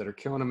poachers that are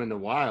killing them in the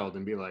wild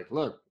and be like,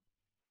 look,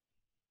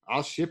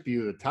 I'll ship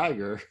you the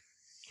tiger.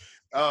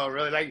 Oh,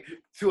 really? Like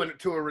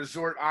to a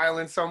resort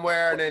island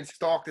somewhere, and then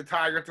stalk the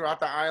tiger throughout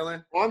the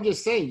island? Well, I'm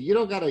just saying, you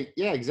don't got to,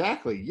 yeah,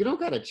 exactly. You don't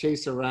got to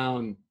chase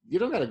around. You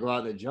don't got to go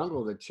out in the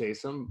jungle to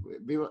chase them.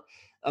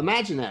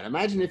 Imagine that.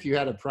 Imagine if you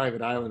had a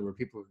private island where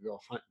people could go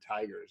hunt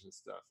tigers and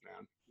stuff,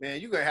 man. Man,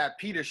 you're going to have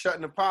Peter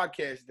shutting the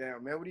podcast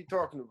down, man. What are you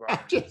talking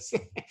about?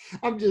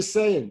 I'm just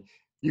saying,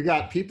 you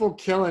got people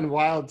killing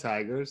wild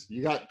tigers.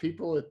 You got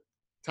people with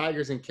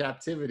tigers in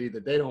captivity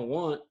that they don't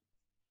want.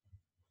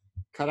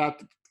 Cut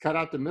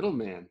out the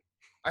middleman.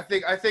 I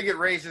think it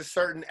raises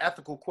certain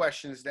ethical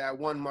questions that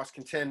one must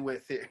contend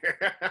with here.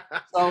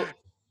 So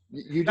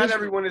not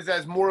everyone is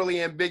as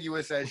morally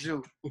ambiguous as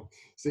you.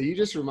 So you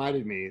just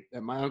reminded me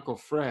that my Uncle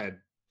Fred,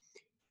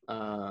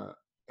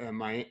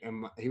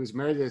 he was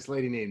married to this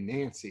lady named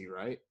Nancy,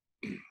 right?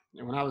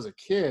 And when I was a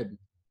kid,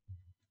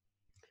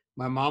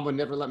 my mom would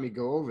never let me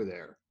go over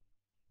there.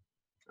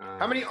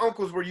 How many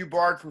uncles were you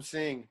barred from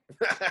seeing?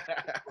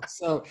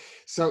 So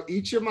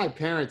each of my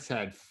parents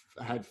had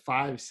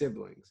 5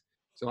 siblings.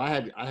 So I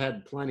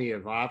had plenty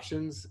of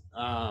options.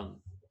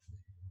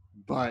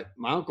 But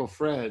my Uncle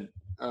Fred,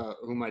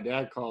 who my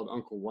dad called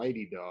Uncle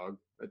Whitey Dog,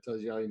 that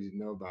tells you all you need to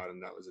know about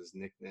him. That was his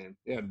nickname.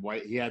 He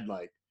had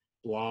like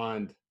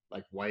blonde,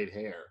 like white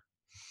hair.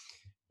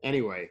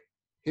 Anyway,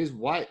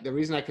 the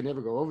reason I could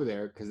never go over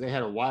there, because they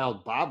had a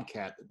wild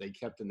bobcat that they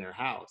kept in their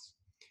house.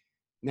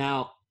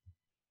 Now,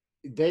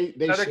 they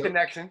another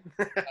connection.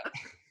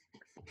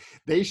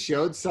 They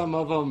showed some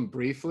of them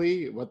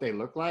briefly what they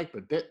look like,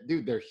 but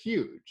dude, they're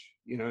huge.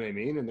 You know what I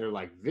mean? And they're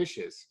like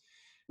vicious.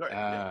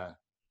 Right.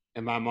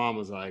 And my mom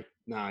was like,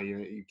 "Nah,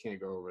 you can't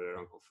go over to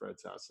Uncle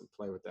Fred's house and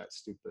play with that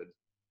stupid."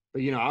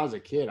 But I was a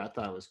kid. I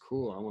thought it was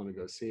cool. I wanted to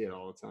go see it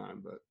all the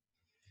time. But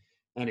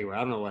anyway, I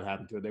don't know what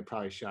happened to it. They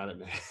probably shot it in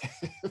the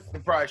head. They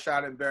probably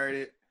shot it and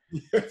buried it.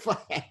 If I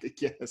had to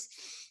guess.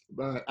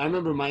 But I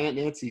remember my Aunt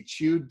Nancy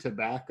chewed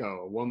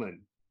tobacco, a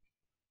woman.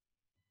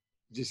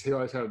 Just he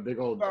always had a big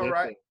old dick.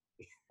 Right.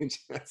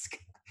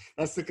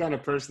 That's the kind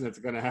of person that's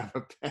going to have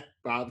a pet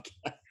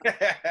bobcat.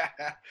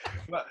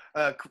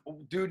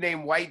 Dude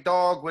named White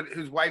Dog,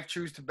 whose wife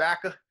chews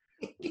tobacco.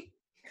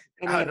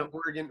 Out of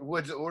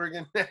woods of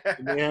Oregon.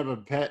 They have a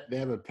pet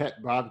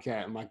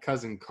bobcat. And my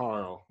cousin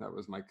Carl, that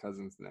was my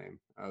cousin's name.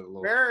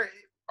 Where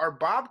are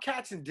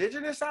bobcats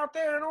indigenous out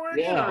there in Oregon?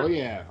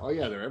 Yeah, oh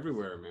yeah, they're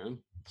everywhere, man.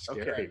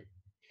 Scary. Okay.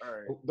 All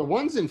right. The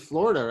ones in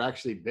Florida are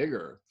actually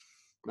bigger.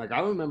 Like I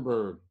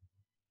remember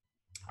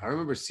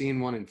seeing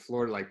one in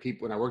Florida, like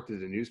people, when I worked at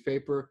the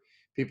newspaper,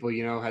 people,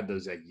 had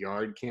those like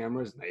yard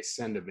cameras and they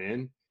send them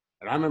in.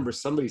 And I remember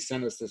somebody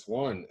sent us this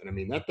one. And I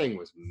mean, that thing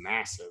was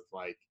massive.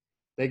 Like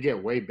they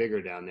get way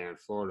bigger down there in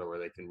Florida where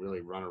they can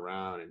really run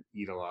around and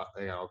eat a lot.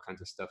 They got all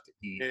kinds of stuff to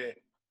eat. Yeah.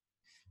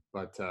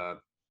 But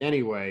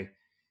anyway,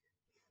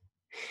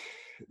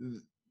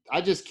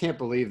 I just can't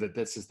believe that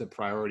this is the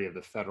priority of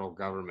the federal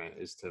government,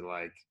 is to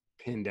like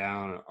pin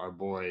down our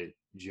boy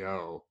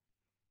Joe.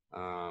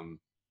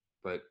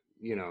 But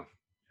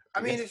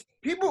I mean, it's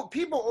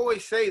people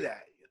always say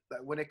that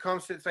when it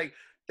comes to, it's like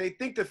they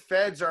think the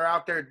feds are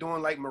out there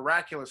doing like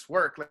miraculous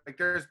work. Like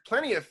there's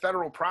plenty of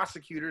federal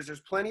prosecutors,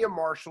 there's plenty of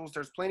marshals,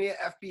 there's plenty of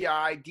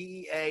FBI,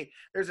 DEA.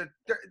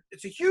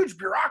 It's a huge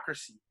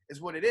bureaucracy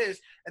is what it is.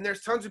 And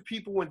there's tons of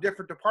people in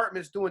different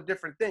departments doing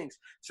different things.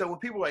 So when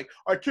people are like,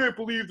 I can't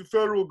believe the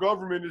federal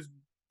government is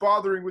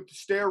bothering with the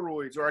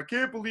steroids, or I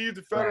can't believe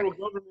the federal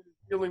government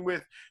is dealing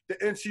with the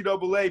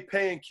NCAA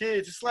paying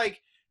kids. It's like,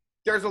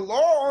 there's a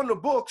law on the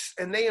books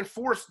and they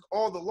enforce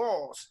all the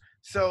laws.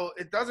 So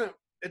it doesn't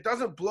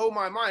blow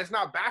my mind. It's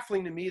not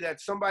baffling to me that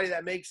somebody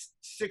that makes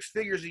 6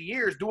 figures a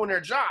year is doing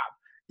their job.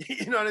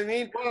 You know what I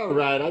mean? Well,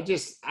 right. I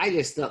just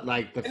don't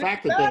like the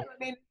fact that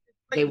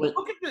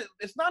look at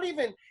it's not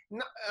even,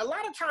 a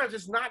lot of times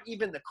it's not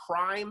even the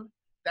crime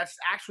that's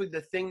actually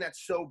the thing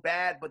that's so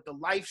bad, but the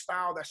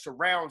lifestyle that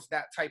surrounds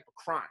that type of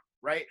crime,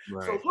 right? So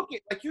Right. look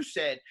at, like you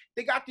said,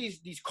 they got these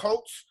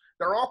cults.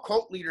 They're all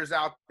cult leaders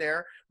out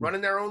there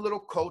running their own little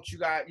cults. You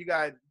got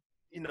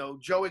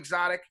Joe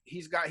Exotic.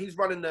 He's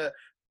running the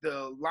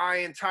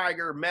Lion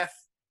Tiger Meth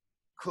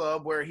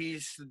Club, where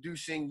he's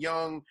seducing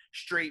young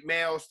straight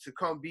males to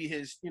come be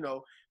his,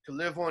 to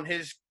live on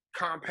his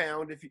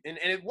compound. And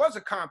it was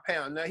a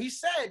compound. Now he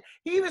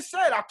even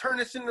said, I'll turn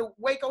this into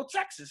Waco,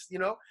 Texas.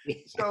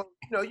 So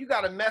you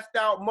got a methed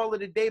out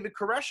mulleted David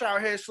Koresh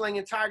out here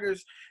slinging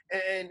tigers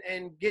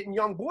and getting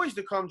young boys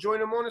to come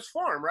join him on his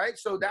farm, right?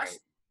 So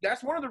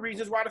that's one of the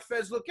reasons why the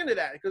feds look into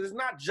that, because it's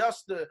not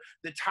just the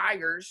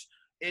tigers,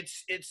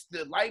 it's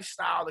the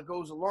lifestyle that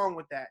goes along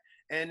with that.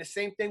 And the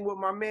same thing with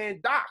my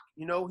man Doc.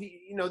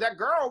 That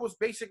girl was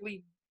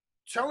basically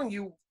telling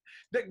you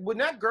that when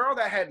that girl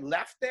that had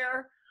left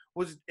there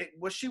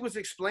what she was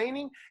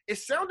explaining, it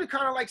sounded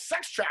kind of like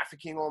sex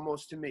trafficking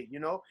almost to me.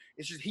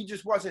 It's just he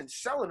just wasn't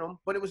selling them,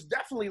 but it was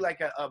definitely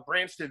like a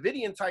Branch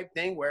Davidian type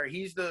thing where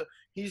he's the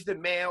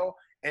male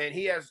and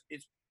he has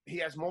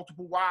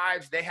multiple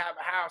wives. They have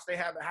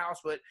a house,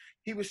 but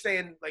he was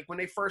saying, like, when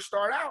they first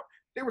start out,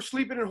 they were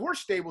sleeping in horse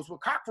stables with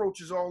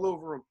cockroaches all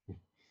over them.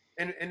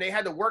 And they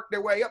had to work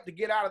their way up to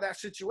get out of that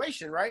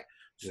situation, right?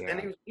 Yeah.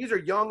 And these are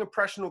young,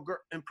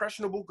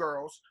 impressionable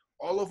girls.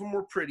 All of them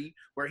were pretty,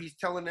 where he's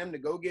telling them to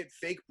go get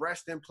fake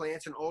breast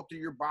implants and alter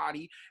your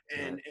body.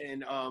 And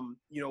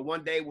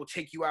one day we'll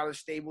take you out of the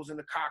stables and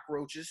the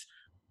cockroaches,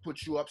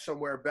 put you up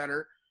somewhere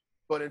better.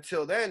 But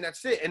until then,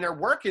 that's it. And they're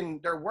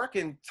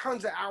working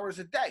tons of hours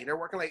a day. They're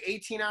working like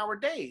 18-hour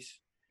days.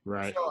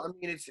 Right. So I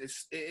mean,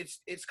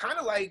 it's kind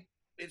of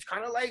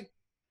like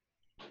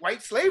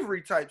white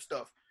slavery type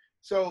stuff.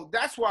 So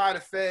that's why the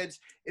feds,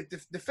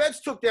 if the feds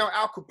took down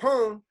Al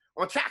Capone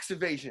on tax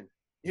evasion,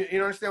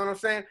 you understand what I'm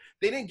saying?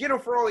 They didn't get him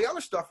for all the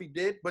other stuff he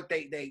did, but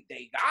they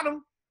got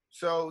him.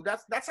 So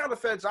that's how the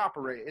feds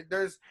operate.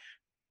 There's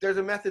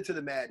a method to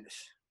the madness.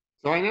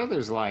 So I know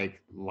there's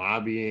like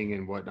lobbying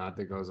and whatnot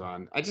that goes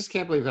on. I just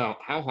can't believe how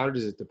hard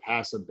is it to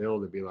pass a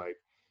bill to be like,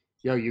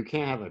 yo, you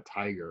can't have a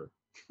tiger.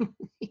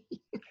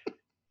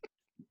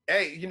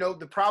 Hey,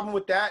 the problem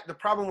with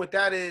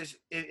that is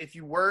if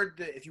you word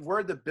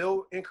the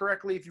bill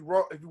incorrectly, if you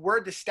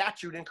word the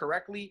statute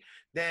incorrectly,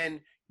 then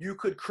you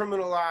could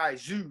criminalize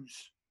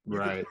zoos. You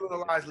could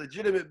criminalize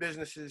legitimate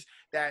businesses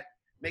that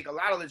make a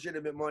lot of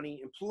legitimate money,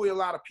 employ a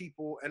lot of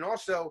people, and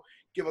also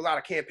give a lot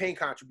of campaign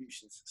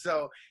contributions.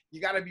 So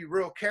you got to be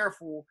real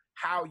careful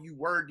how you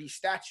word these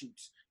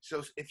statutes.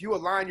 So if you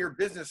align your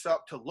business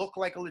up to look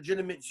like a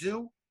legitimate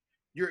zoo,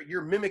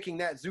 you're mimicking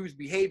that zoo's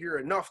behavior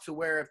enough to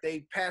where if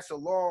they pass a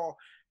law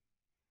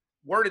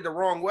worded the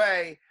wrong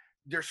way,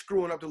 they're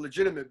screwing up the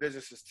legitimate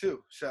businesses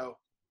too. So,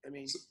 I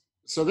mean.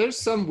 So there's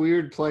some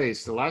weird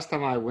place. The last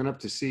time I went up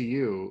to see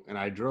you and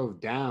I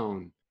drove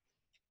down,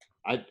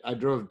 I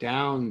drove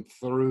down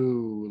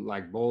through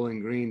like Bowling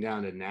Green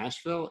down to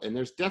Nashville, and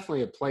there's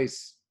definitely a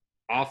place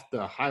off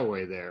the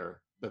highway there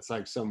that's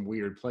like some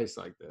weird place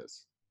like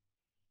this.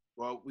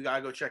 Well, we got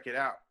to go check it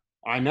out.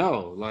 I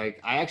know. Like,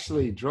 I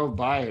actually drove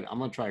by it. I'm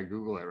gonna try to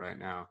Google it right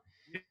now.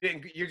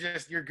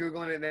 You're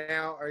Googling it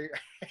now? Are you?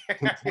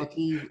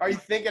 Kentucky. Are you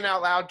thinking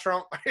out loud,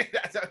 Trump?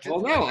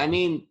 Well, no. I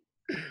mean,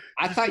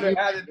 I thought you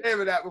had the name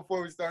of that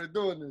before we started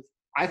doing this.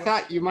 I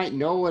thought you might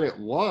know what it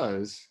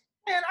was.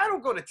 Man, I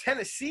don't go to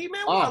Tennessee,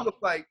 man. What I look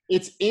like?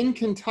 It's in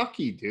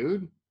Kentucky,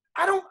 dude.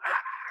 I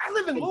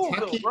live in Kentucky,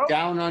 Louisville, bro.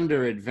 Down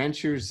Under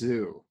Adventure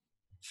Zoo.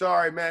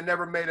 Sorry, man.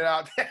 Never made it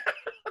out there.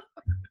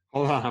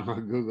 Hold on, I'm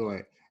gonna Google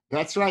it.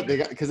 That's right. They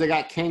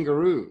got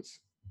kangaroos.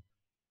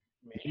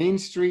 Main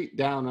Street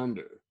Down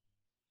Under.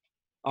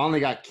 I only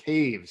got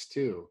caves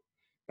too.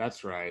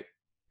 That's right.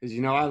 Because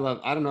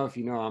I don't know if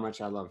you know how much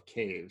I love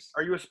caves.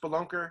 Are you a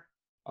spelunker?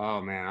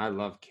 Oh man, I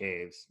love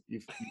caves.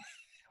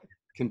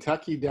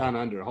 Kentucky Down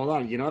Under. Hold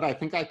on. You know what? I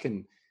think I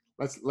can.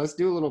 Let's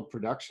do a little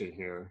production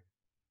here.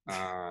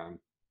 Hold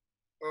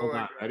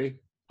on. Ready?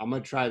 I'm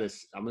gonna try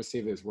this. I'm gonna see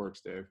if this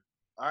works, Dave.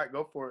 All right,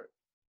 go for it.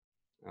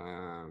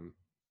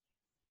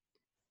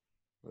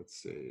 Let's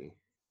see.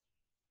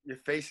 Your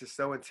face is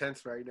so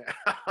intense right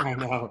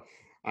now.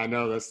 I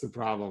know. That's the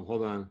problem.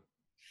 Hold on.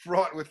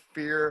 Fraught with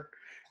fear.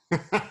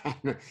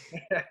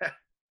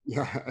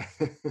 Yeah.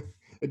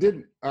 It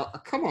didn't.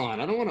 Come on.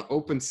 I don't want to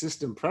open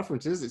system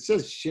preferences. It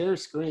says share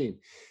screen.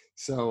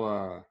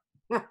 So.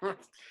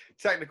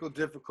 Technical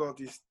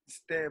difficulties.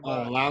 Stand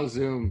by. Allow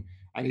Zoom.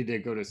 I need to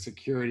go to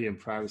security and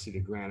privacy to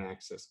grant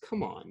access.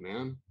 Come on,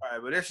 man. All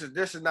right, but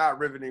this is not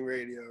riveting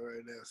radio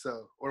right now.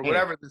 So, or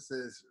whatever this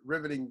is,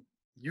 riveting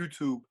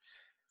YouTube.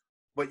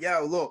 But yeah,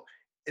 look,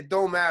 it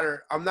don't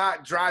matter. I'm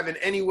not driving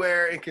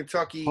anywhere in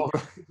Kentucky to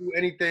do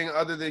anything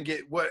other than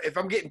if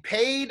I'm getting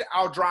paid,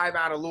 I'll drive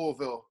out of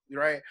Louisville,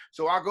 right?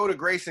 So I'll go to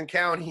Grayson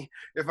County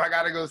if I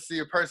got to go see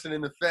a person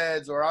in the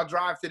feds, or I'll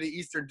drive to the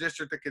Eastern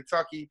District of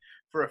Kentucky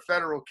for a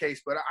federal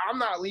case. But I'm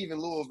not leaving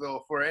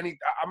Louisville for I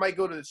might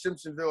go to the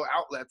Simpsonville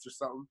outlets or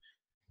something.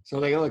 So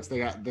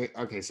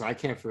okay. So I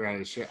can't figure out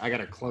this shit. I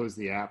gotta close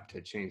the app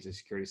to change the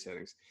security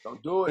settings.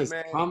 Don't do it,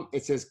 man.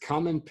 It says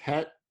come and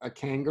pet a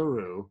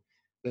kangaroo.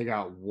 They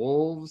got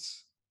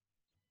wolves.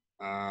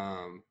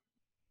 Um,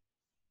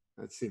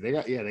 let's see. They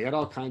got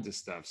all kinds of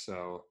stuff.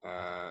 So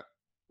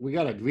we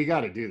gotta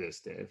do this,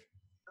 Dave.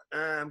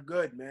 I'm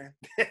good, man.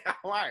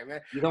 All right, man.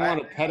 You don't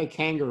want to pet a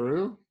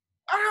kangaroo?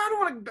 I don't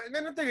want to.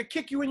 Then they could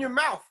kick you in your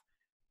mouth.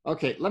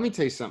 Okay, let me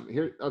tell you something.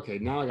 Here, okay,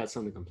 now I got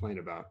something to complain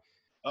about.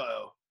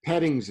 Uh-oh.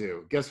 Petting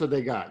zoo. Guess what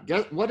they got?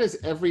 Guess what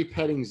does every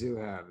petting zoo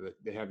have that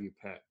they have you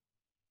pet?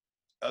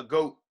 A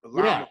goat. A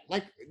llama. Yeah,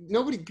 like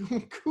nobody.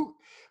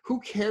 Who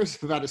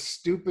cares about a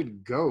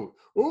stupid goat?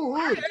 Ooh,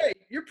 hey,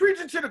 you're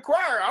preaching to the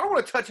choir. I don't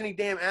want to touch any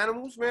damn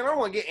animals, man. I don't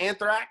want to get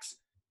anthrax.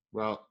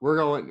 Well, we're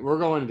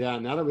going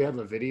down now that we have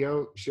a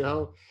video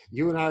show.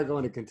 You and I are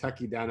going to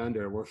Kentucky Down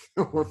Under. We're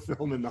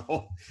filming the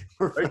whole.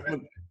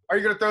 Are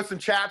you gonna throw some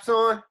chaps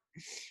on?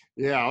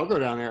 Yeah, I'll go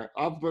down there.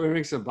 I'll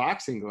bring some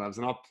boxing gloves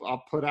and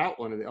I'll put out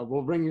one of them.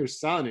 We'll bring your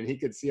son and he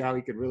could see how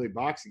he could really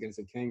box against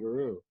a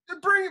kangaroo.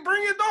 Bring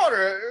your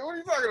daughter. What are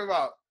you talking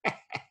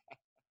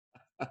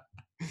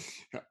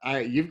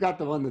about? You've got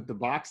the one that the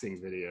boxing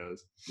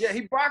videos. Yeah,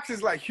 he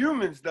boxes like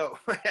humans though.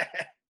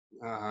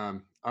 All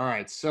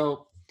right,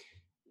 so.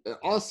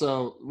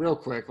 Also, real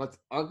quick,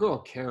 our girl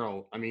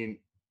Carol. I mean,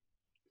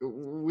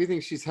 we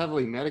think she's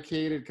heavily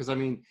medicated because I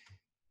mean,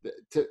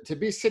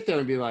 to sit there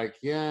and be like,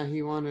 yeah,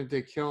 he wanted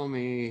to kill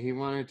me, he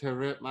wanted to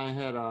rip my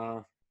head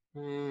off.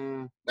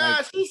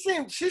 Nah,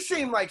 she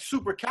seemed like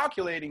super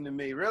calculating to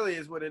me. Really,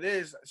 is what it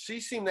is. She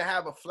seemed to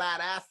have a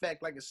flat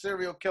affect, like a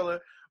serial killer,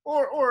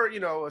 or you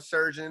know, a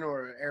surgeon,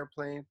 or an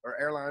airplane,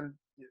 or airline,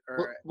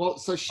 or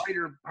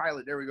fighter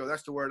pilot. There we go.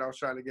 That's the word I was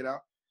trying to get out.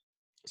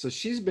 So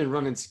she's been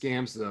running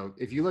scams though.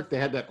 If you look, they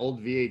had that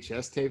old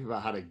VHS tape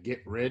about how to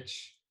get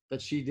rich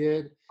that she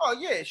did. Oh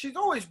yeah, she's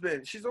always been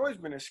a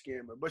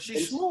scammer, but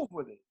she's smooth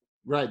with it.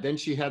 Right. Then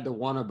she had the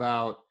one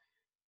about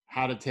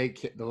how to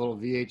take the little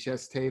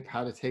VHS tape,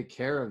 how to take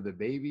care of the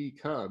baby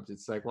cubs.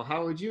 It's like, well,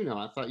 how would you know?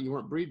 I thought you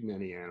weren't breeding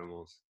any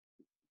animals.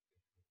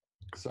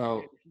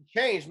 So she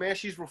changed, man.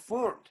 She's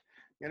reformed.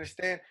 You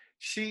understand?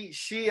 She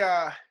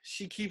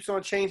keeps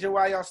on changing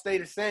while y'all stay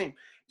the same.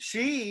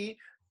 She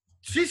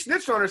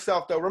snitched on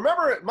herself, though.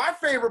 Remember, my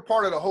favorite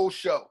part of the whole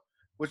show,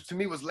 which to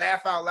me was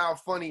laugh out loud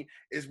funny,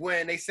 is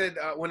when they said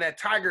when that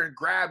tiger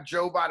grabbed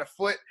Joe by the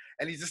foot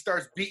and he just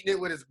starts beating it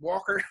with his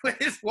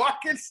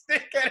walking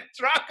stick and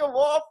drop him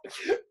off.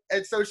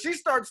 And so she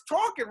starts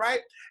talking,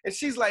 right? And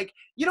she's like,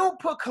 you don't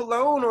put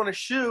cologne on a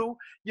shoe,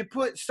 you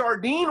put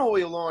sardine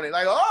oil on it.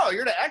 Like, oh,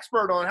 you're the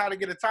expert on how to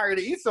get a tiger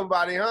to eat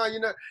somebody, huh?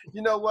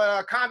 You know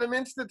what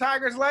condiments the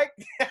tiger's like?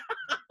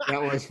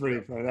 That was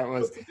pretty funny. That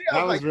was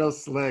like, real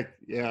slick.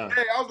 Yeah.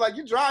 Hey, I was like,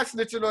 you dry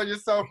snitching on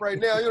yourself right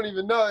now. You don't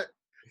even know it.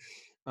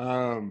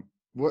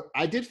 What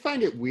I did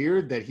find it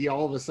weird that he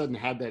all of a sudden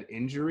had that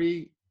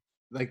injury.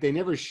 Like they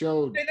never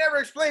explained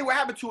what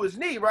happened to his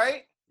knee,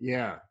 right?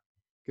 Yeah.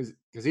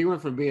 Because he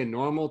went from being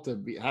normal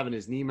to having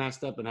his knee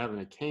messed up and having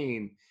a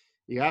cane.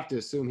 You have to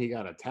assume he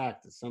got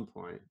attacked at some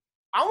point.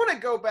 I want to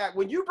go back.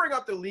 When you bring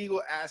up the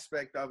legal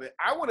aspect of it,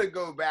 I want to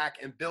go back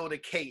and build a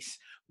case.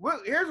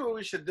 Here's what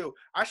we should do.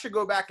 I should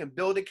go back and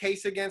build a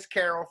case against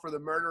Carol for the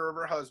murder of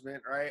her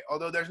husband, right?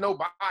 Although there's no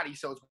body,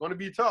 so it's going to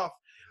be tough.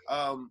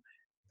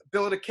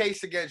 Build a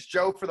case against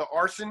Joe for the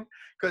arson,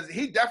 because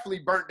he definitely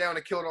burnt down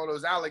and killed all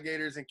those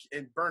alligators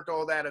and burnt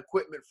all that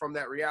equipment from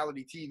that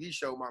reality TV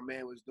show my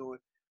man was doing.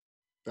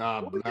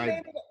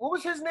 What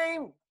was his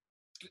name?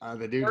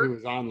 The dude who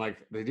was on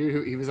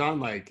he was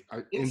on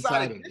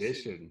Inside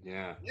Edition.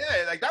 Yeah.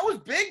 Yeah, like that was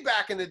big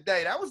back in the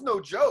day. That was no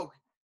joke.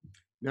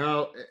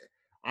 No,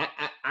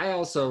 I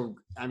also,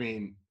 I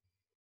mean,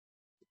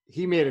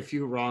 he made a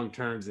few wrong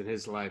turns in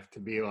his life to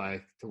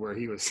to where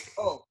he was.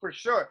 Oh, for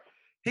sure.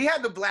 He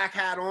had the black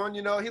hat on,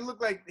 you know. He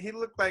looked like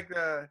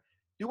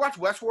you watch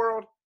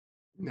Westworld?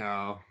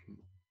 No.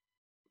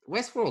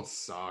 Westworld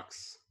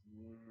sucks.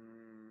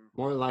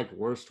 More like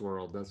Worst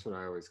World. That's what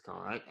I always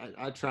call it.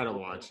 I try to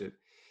watch it.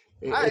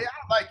 I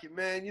like it,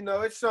 man. You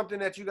know, it's something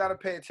that you got to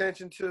pay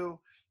attention to.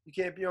 You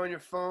can't be on your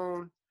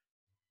phone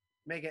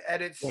making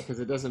edits. Yeah,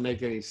 because it doesn't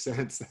make any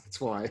sense. That's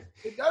why.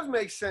 It does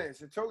make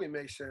sense. It totally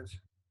makes sense.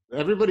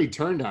 Everybody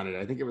turned on it.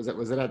 I think was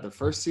it at the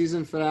first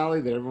season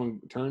finale that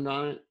everyone turned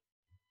on it?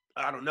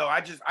 I don't know.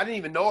 I didn't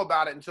even know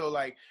about it until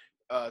like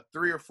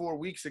 3 or 4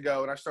 weeks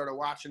ago, and I started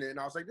watching it, and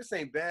I was like, this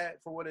ain't bad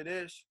for what it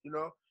is. You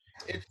know,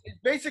 it's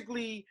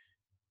basically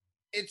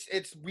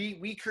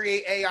we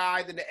create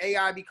AI, then the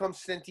AI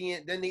becomes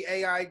sentient, then the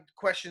AI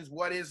questions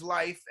what is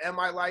life, am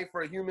I life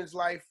or a human's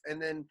life,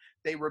 and then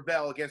they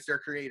rebel against their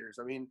creators.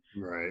 I mean,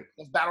 right?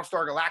 That's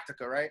Battlestar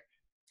Galactica, right?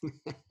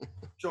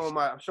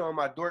 I'm showing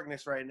my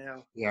dorkness right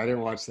now. Yeah, I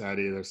didn't watch that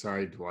either.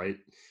 Sorry, Dwight.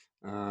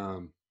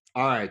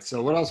 All right,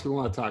 so what else we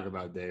want to talk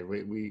about, Dave?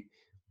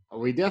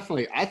 We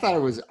definitely. I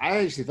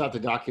actually thought the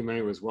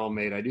documentary was well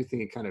made. I do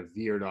think it kind of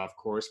veered off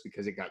course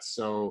because it got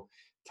so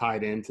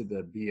tied into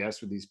the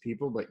BS with these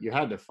people, but you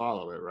had to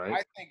follow it,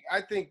 right?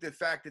 I think the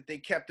fact that they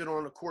kept it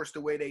on the course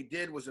the way they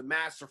did was a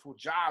masterful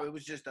job. It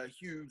was just a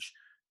huge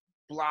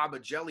blob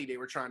of jelly they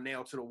were trying to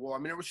nail to the wall. I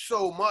mean, there was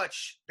so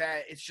much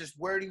that it's just,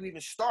 where do you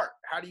even start?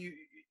 How do you,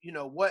 in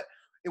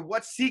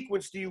what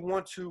sequence do you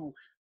want to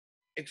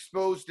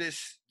expose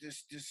this,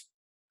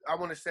 I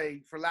want to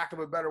say, for lack of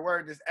a better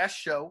word, this S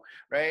show,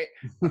 right?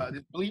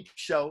 This bleep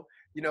show.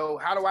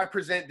 How do I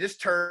present this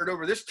turd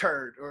over this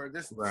turd, or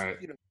this? Right.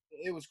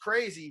 It was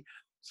crazy.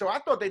 So I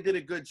thought they did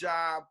a good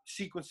job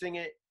sequencing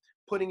it,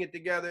 putting it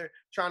together,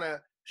 trying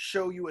to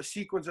show you a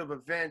sequence of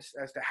events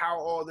as to how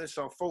all this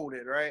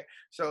unfolded, right?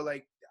 So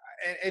like,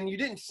 and you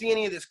didn't see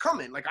any of this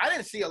coming. Like, I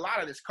didn't see a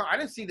lot of this. I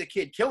didn't see the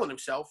kid killing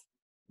himself.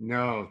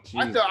 No,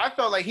 geez. I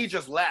felt like he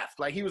just left.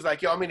 Like, he was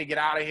like, "Yo, I'm gonna get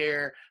out of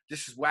here.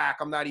 This is whack.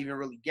 I'm not even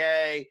really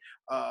gay."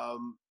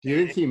 Do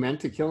you think he meant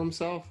to kill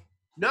himself?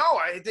 No,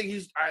 I think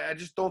I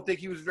just don't think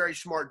he was a very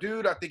smart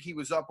dude. I think he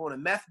was up on a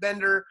meth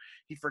bender.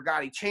 He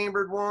forgot he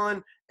chambered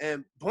one,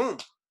 and boom,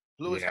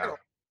 blew his head off.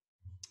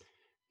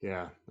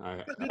 Yeah,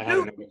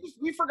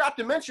 we forgot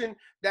to mention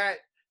that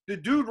the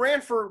dude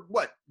ran for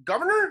what,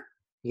 governor?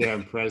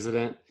 Yeah,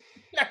 president.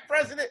 Yeah,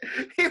 president.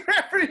 He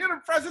ran for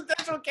the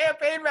presidential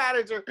campaign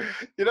manager.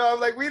 I'm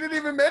like, we didn't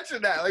even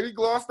mention that. Like, we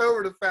glossed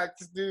over the fact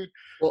this dude.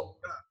 Well,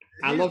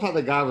 I love how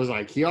the guy was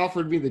like, he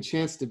offered me the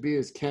chance to be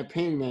his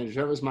campaign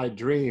manager. That was my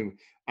dream.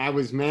 I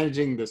was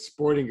managing the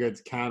sporting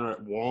goods counter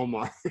at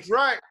Walmart.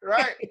 Right.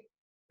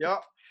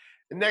 Yep.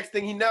 The next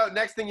thing you know,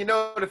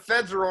 the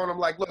feds are on him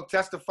like, "Look,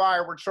 testify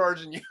or we're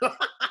charging you."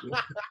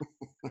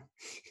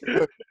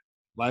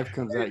 Life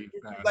comes at you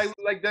fast.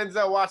 Like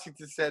Denzel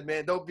Washington said,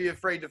 "Man, don't be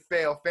afraid to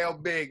fail. Fail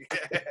big."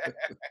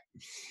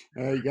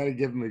 You got to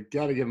give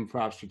him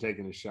props for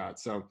taking a shot.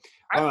 So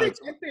I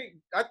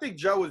think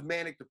Joe was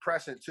manic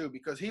depressant too,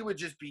 because he would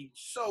just be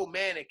so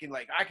manic and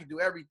like, I can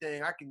do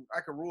everything. I can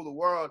rule the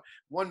world,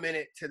 1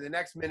 minute to the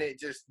next minute,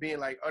 just being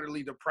like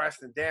utterly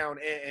depressed and down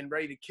and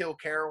ready to kill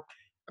Carol.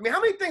 I mean,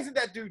 how many things did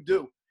that dude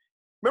do?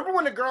 Remember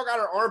when the girl got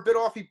her arm bit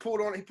off? He put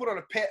on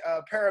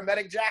a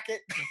paramedic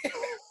jacket.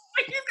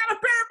 He's got a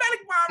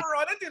paramedic bomber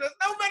on. That dude has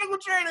no medical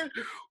training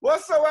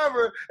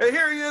whatsoever, and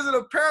here he is in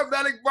a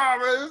paramedic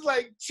bomber. It was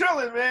like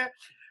chilling, man.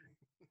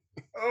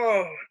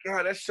 Oh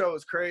God, that show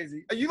is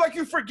crazy.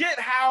 You forget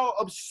how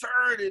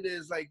absurd it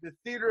is. Like, the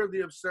theater of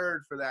the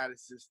absurd for that,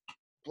 it's just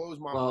blows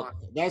my mind.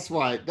 That's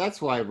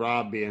why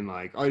Rob being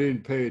like, I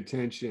didn't pay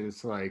attention.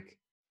 It's like,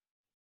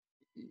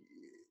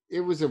 it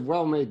was a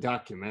well-made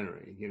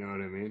documentary. You know what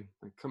I mean?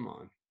 Like, come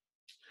on.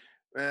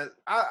 Man,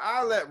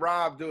 I'll let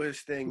Rob do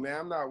his thing,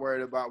 man. I'm not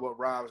worried about what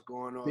Rob's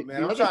going on,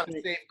 man. I'm trying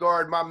to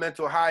safeguard my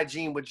mental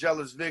hygiene with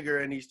jealous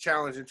vigor in these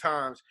challenging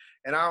times,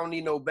 and I don't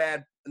need no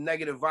bad,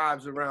 negative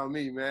vibes around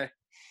me, man.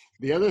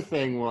 The other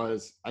thing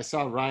was, I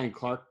saw Ryan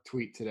Clark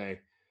tweet today,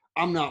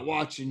 "I'm not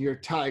watching your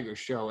Tiger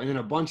show," and then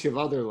a bunch of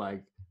other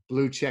like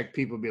blue check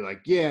people be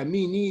like, "Yeah,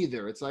 me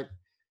neither." It's like,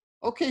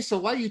 okay, so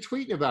why are you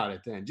tweeting about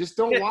it then? Just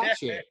don't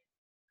watch it.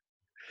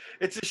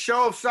 It's a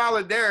show of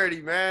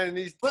solidarity, man, in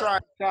these trying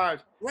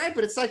times. Right,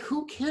 but it's like,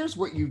 who cares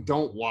what you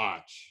don't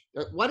watch?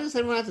 Why does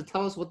everyone have to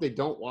tell us what they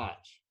don't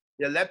watch?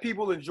 Yeah, let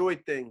people enjoy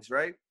things,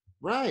 right?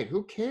 Right,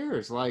 who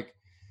cares? Like,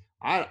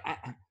 I've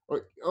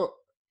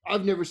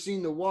never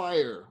seen The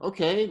Wire.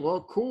 Okay,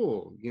 well,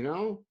 cool,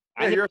 Yeah,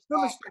 you're a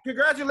Philistine.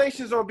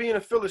 Congratulations on being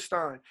a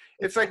Philistine.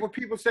 It's like when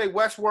people say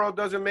Westworld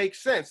doesn't make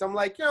sense. I'm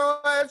like,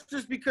 that's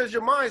just because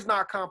your mind's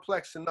not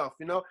complex enough,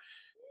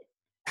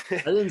 I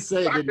didn't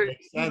say it didn't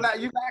make sense.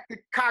 You lack the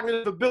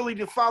cognitive ability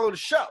to follow the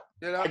show.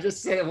 I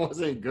just said it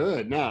wasn't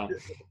good. No,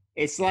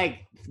 it's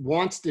like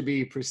wants to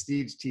be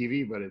prestige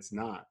TV, but it's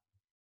not.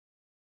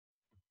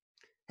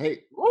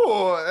 Hey,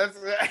 that's.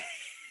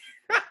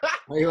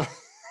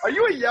 Are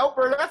you a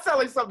Yelper? That sounds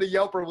like something a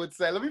Yelper would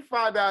say. Let me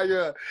find out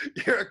you're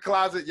a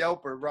closet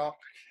Yelper, bro.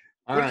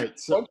 All right,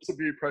 so to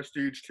be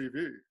prestige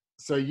TV.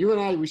 So you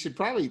and I, we should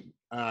probably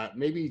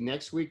maybe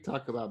next week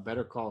talk about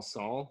Better Call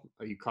Saul.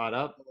 Are you caught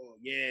up? Oh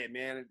yeah,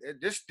 man.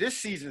 This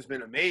season's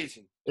been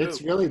amazing.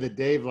 It's really the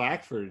Dave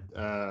Lackford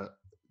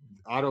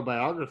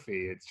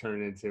autobiography. It's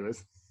turned into.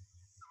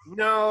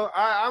 No,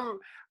 I'm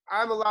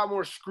a lot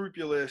more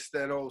scrupulous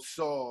than old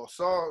Saul.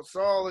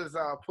 Saul is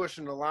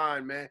pushing the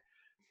line, man.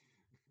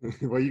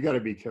 Well, you got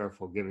to be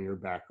careful given your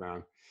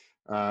background,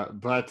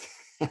 but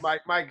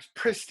my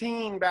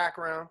pristine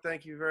background.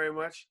 Thank you very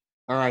much.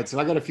 All right, so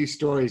I got a few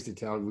stories to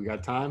tell. We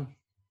got time?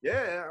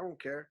 Yeah, I don't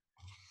care.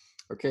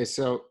 Okay,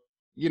 so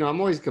I'm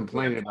always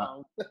complaining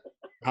about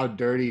how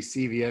dirty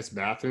CVS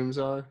bathrooms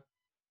are.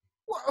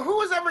 Well,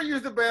 who has ever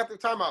used a bathroom?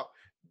 Time out.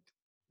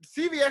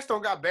 CVS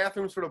don't got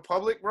bathrooms for the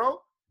public,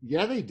 bro.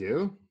 Yeah, they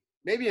do.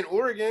 Maybe in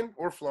Oregon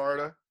or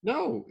Florida.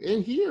 No,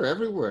 in here,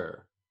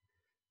 everywhere.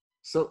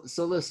 So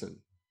listen.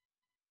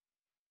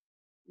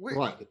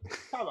 What?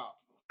 Time out.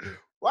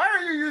 Why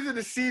are you using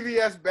the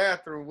CVS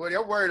bathroom, Woody?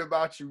 I'm worried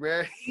about you,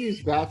 man. I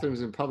use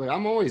bathrooms in public.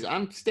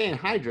 I'm staying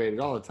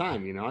hydrated all the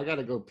time. I got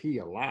to go pee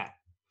a lot.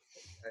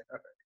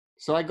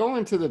 So I go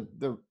into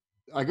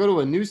I go to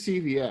a new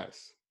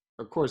CVS.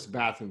 Of course, the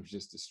bathroom's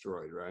just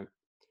destroyed, right?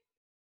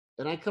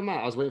 and I come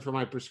out. I was waiting for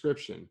my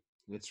prescription.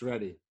 And it's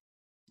ready.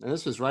 And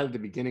this was right at the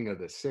beginning of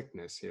the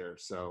sickness here.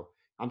 So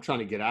I'm trying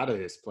to get out of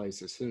this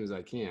place as soon as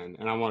I can.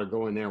 And I want to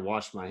go in there and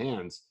wash my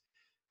hands.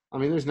 I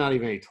mean, there's not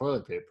even any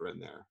toilet paper in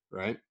there,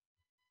 right?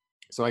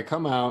 So I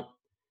come out.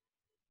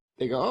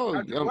 They go,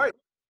 oh,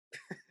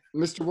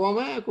 Mr.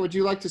 Womack, would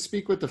you like to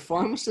speak with the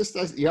pharmacist?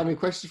 You have any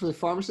questions for the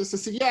pharmacist? I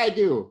said, yeah, I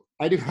do.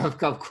 I do have a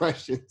couple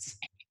questions,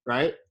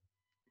 right?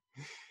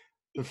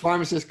 The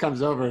pharmacist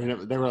comes over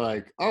and they were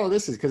like, oh,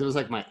 this is because it was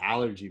like my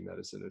allergy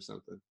medicine or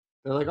something.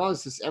 They're like, oh,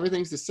 it's just,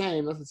 everything's the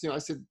same. Nothing's, I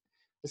said,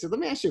 let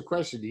me ask you a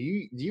question. Do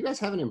you guys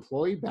have an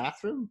employee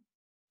bathroom?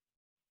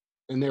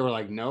 And they were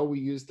like, no, we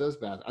use those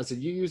bathrooms. I said,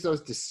 you use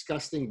those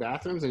disgusting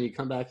bathrooms and you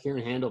come back here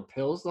and handle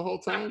pills the whole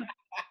time?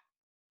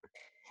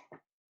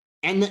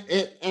 And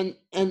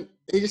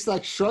they just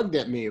like shrugged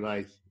at me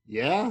like,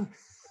 yeah.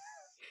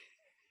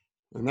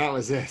 And that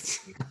was it.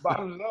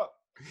 Bottoms up.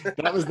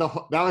 that was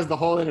the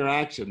whole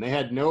interaction. They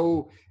had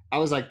no, I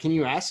was like, can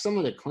you ask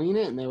someone to clean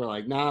it? And they were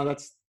like, no,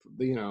 that's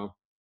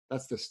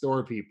the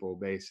store people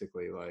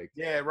basically. Like,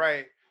 yeah,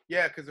 right.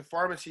 Yeah, because the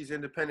pharmacy's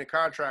independent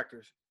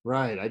contractors.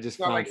 Right. I just it's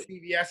not like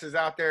CVS is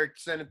out there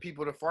sending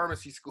people to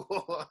pharmacy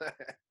school.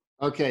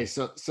 Okay,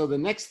 so the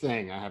next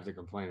thing I have to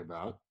complain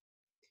about,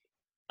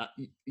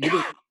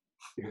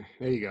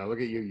 there you go. Look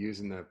at you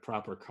using the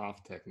proper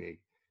cough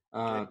technique.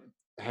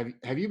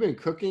 Have you been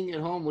cooking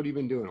at home? What have you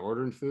been doing?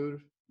 Ordering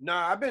food? No,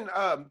 I've been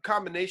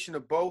combination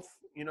of both.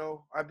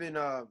 I've been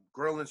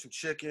grilling some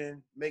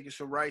chicken, making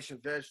some rice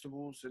and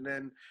vegetables, and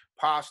then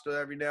pasta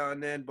every now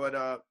and then.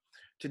 But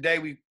today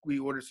we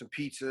ordered some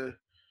pizza.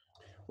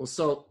 Well,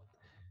 so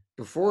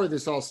before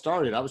this all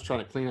started, I was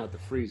trying to clean out the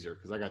freezer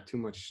because I got too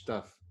much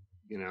stuff.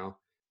 Well,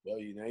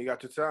 you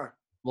got the time.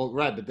 Well,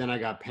 right, but then I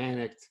got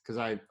panicked because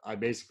I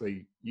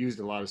basically used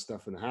a lot of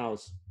stuff in the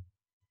house.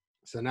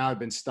 So now I've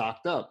been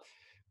stocked up,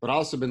 but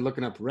also been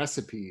looking up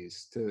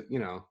recipes to,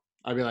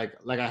 I'd be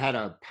like I had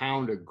a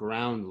pound of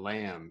ground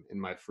lamb in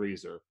my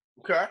freezer.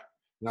 Okay.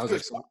 And I was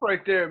like, stuff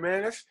right there,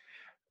 man. That's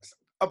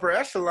upper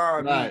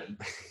echelon. Right.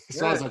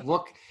 So I was like,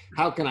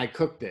 how can I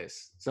cook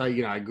this? So,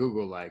 I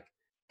Google like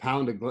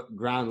pound of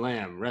ground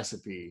lamb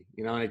recipe,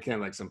 and it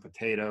came like some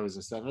potatoes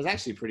and stuff. It was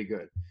actually pretty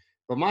good.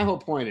 But my whole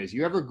point is,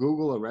 you ever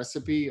Google a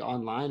recipe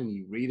online and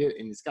you read it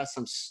and it's got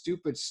some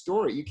stupid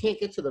story. You can't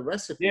get to the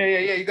recipe. Yeah.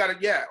 You got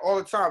to, all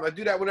the time. I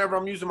do that whenever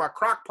I'm using my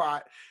crock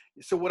pot.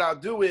 So what I'll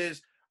do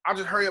is I'll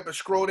just hurry up and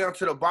scroll down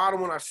to the bottom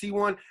when I see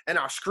one and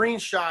I'll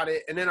screenshot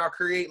it. And then I'll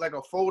create like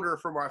a folder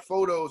for my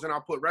photos and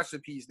I'll put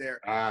recipes there.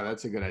 Ah,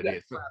 that's a good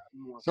idea.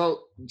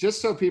 So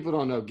just so people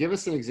don't know, give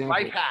us an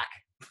example. Life hack.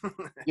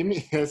 Give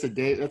me,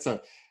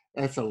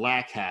 that's a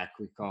lack hack,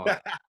 we call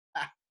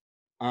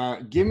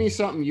it. Give me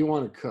something you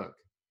want to cook.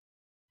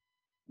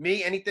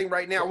 Me, anything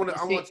right now. I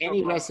want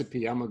any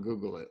recipe. I'm gonna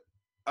Google it.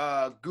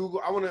 Google.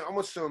 I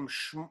want some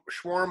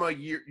shawarma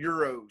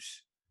euros.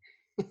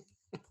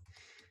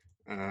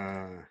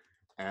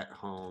 At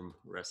home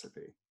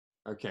recipe.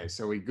 Okay,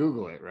 so we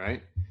Google it,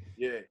 right?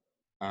 Yeah.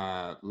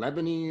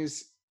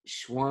 Lebanese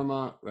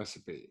shawarma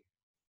recipe.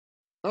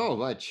 Oh,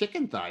 like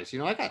chicken thighs.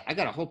 I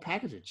got a whole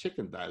package of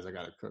chicken thighs I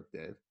gotta cook,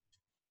 Dave.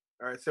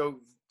 All right. So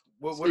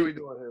what are we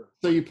doing here?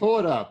 So you pull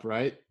it up,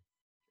 right?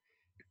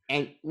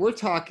 And we're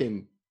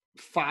talking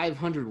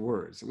 500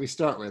 words. We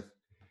start with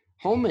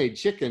homemade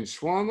chicken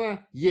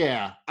shawarma.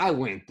 Yeah, I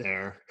went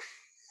there.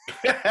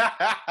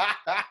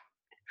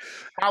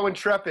 How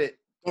intrepid.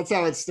 That's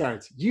how it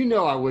starts.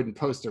 I wouldn't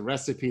post a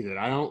recipe that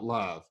I don't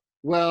love.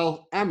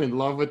 Well, I'm in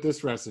love with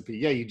this recipe.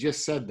 Yeah, you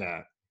just said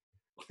that.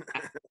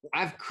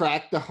 I've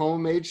cracked the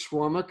homemade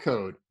shawarma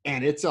code,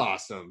 and it's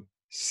awesome.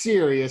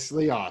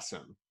 Seriously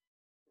awesome.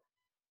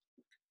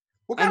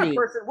 What kind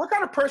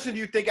of person do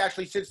you think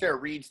actually sits there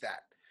and reads that?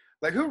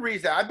 Like, who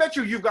reads that? I bet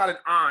you've got an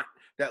aunt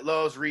that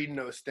loves reading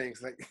those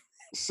things. Like,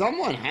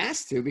 someone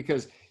has to,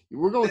 because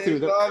we're going through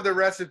the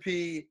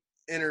recipe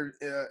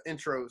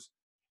intros.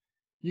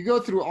 You go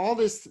through all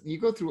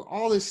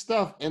this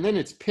stuff, and then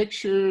it's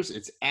pictures,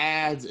 it's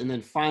ads, and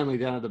then finally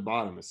down at the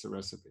bottom, it's the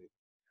recipe.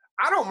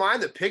 I don't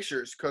mind the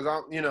pictures because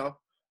I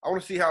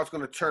want to see how it's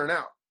going to turn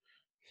out.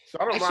 So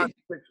I don't mind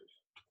the pictures.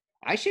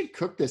 I should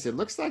cook this. It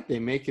looks like they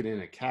make it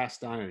in a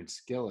cast iron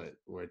skillet,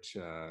 which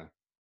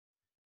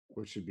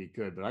would be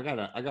good. But I got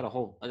a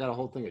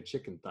whole thing of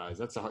chicken thighs.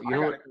 That's I gotta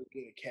go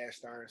get a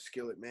cast iron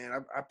skillet, man.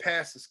 I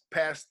passed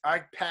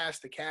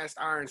the cast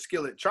iron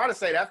skillet. Try to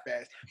say that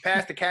fast.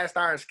 Passed the cast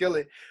iron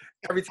skillet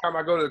every time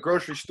I go to the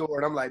grocery store,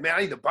 and I'm like, man,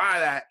 I need to buy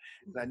that,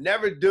 and I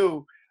never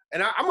do.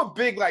 And I'm a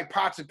big like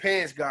pots and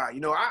pans guy.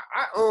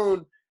 I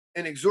own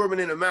an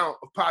exorbitant amount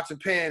of pots and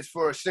pans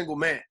for a single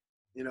man.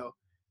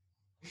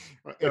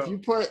 If you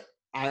put,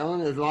 I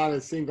own a lot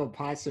of single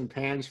pots and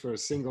pans for a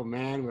single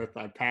man with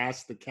I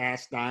passed the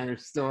cast iron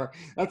store.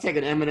 That's like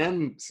an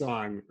Eminem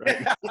song,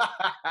 right?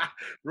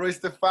 Royce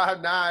the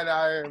 5'9"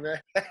 iron,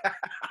 man.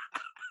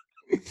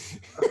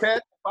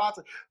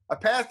 I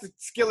passed the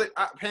skillet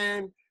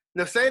pan.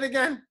 No, say it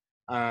again.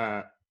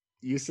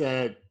 You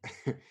said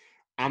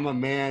I'm a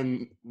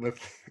man with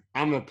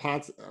I'm a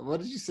pots. What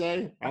did you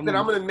say? I said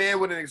I'm a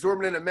man with an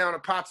exorbitant amount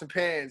of pots and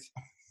pans.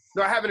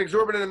 No, I have an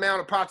exorbitant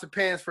amount of pots and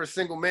pans for a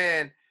single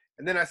man.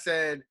 And then I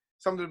said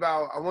something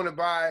about I want to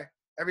buy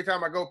every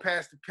time I go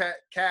past the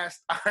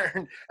cast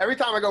iron. Every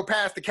time I go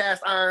past the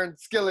cast iron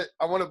skillet,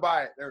 I want to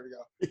buy it. There we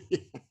go.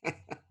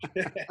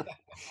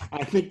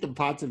 I think the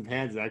pots and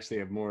pans actually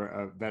have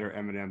more better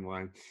Eminem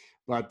line,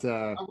 but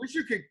I wish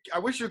you could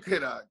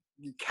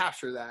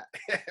capture that.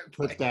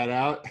 Put that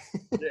out.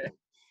 Yeah.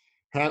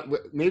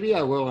 Maybe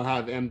I will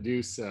have M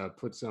Deuce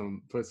put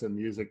some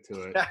music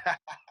to it.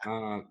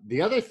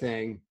 The other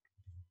thing,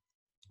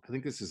 I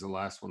think this is the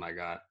last one I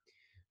got.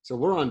 So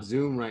we're on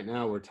Zoom right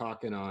now. We're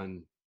talking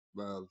on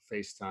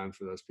FaceTime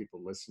for those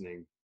people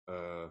listening.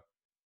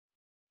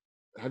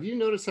 Have you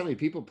noticed how many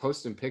people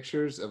posting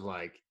pictures of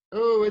like,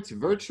 oh, it's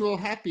virtual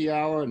happy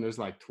hour, and there's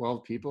like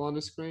 12 people on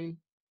the screen?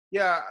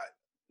 Yeah,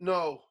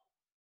 no,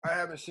 I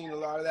haven't seen a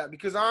lot of that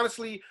because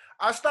honestly,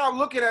 I stopped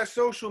looking at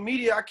social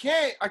media. I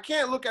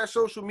can't look at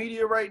social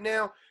media right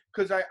now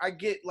because I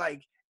get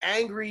like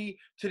angry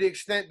to the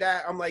extent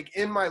that I'm like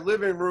in my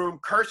living room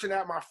cursing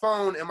at my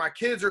phone and my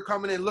kids are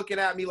coming in looking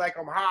at me like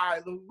I'm high.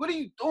 What are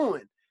you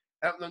doing?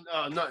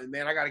 Nothing,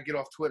 man. I got to get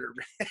off Twitter,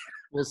 man.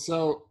 Well,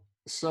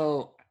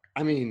 so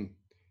I mean,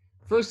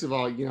 first of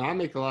all, I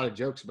make a lot of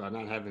jokes about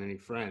not having any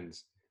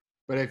friends.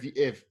 But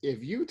if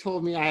you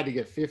told me I had to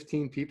get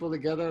 15 people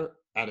together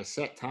at a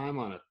set time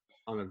on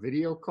a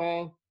video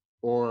call,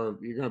 or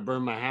you're gonna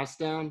burn my house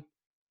down,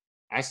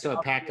 I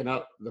start packing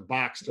up the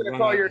box to run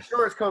call your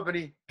insurance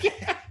company.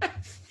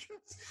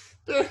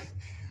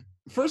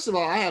 First of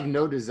all, I have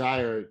no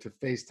desire to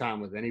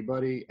FaceTime with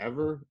anybody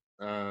ever.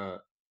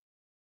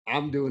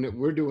 I'm doing it.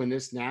 We're doing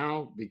this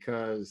now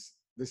because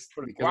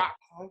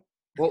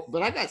well,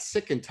 but I got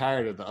sick and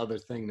tired of the other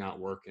thing not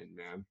working,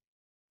 man.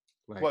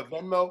 Like, what,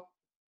 Venmo?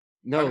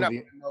 No,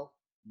 Venmo.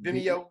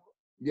 Vimeo.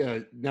 Yeah,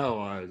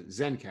 no,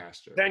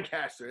 Zencastr.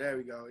 Zencastr, there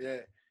we go. Yeah,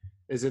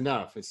 is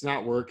enough. It's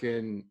not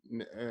working.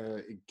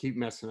 Keep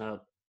messing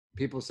up.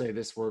 People say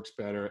this works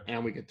better,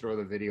 and we could throw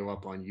the video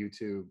up on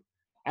YouTube.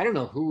 I don't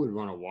know who would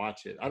want to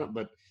watch it.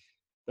 But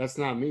that's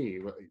not me.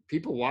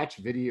 People watch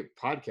video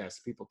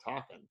podcasts, people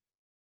talking.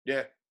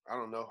 Yeah, I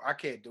don't know. I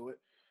can't do it.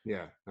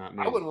 Yeah, not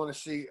me. I wouldn't want to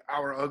see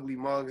our ugly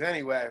mugs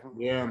anyway.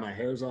 Yeah, my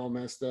hair's all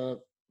messed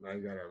up. I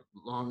got a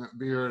long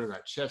beard. I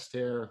got chest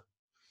hair.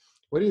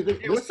 What do you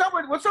think? Yeah, what's up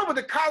with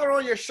the collar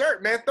on your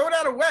shirt, man? Throw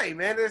that away,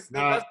 man. That's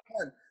that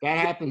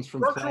happens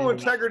from structural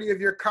integrity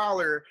of your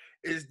collar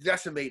is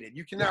decimated.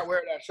 You cannot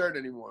wear that shirt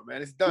anymore,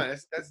 man. It's done.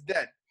 That's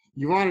dead.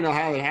 You want to know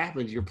how it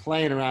happens? You're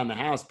playing around the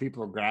house.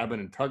 People are grabbing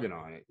and tugging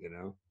on it.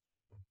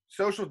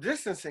 Social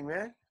distancing,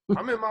 man.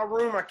 I'm in my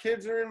room. My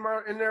kids are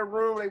in their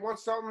room. They want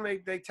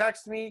something. They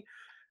text me.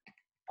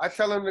 I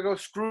tell them to go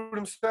screw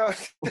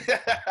themselves.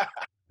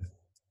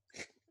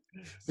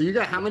 So you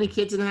got how many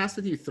kids in the house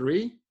with you?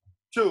 3?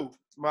 2.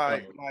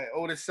 My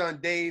oldest son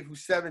Dave,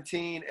 who's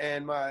 17,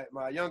 and my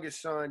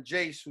youngest son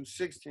Jace, who's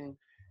 16.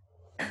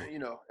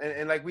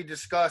 And like we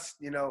discussed,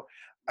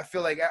 I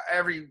feel like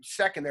every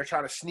second they're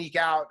trying to sneak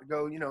out, to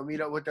go, meet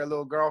up with their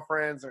little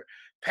girlfriends or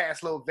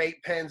pass little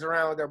vape pens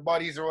around with their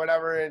buddies or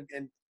whatever, and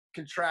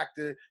contract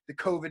the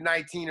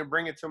COVID-19 and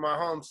bring it to my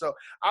home. So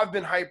I've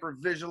been hyper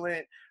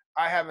vigilant.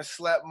 I haven't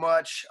slept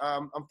much.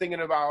 I'm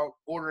thinking about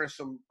ordering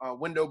some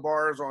window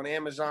bars on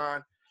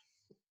Amazon.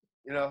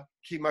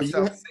 Keep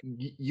myself.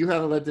 You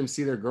haven't let them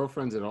see their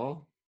girlfriends at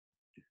all?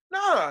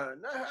 No,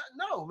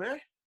 man. I'm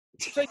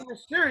taking it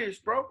serious,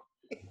 bro.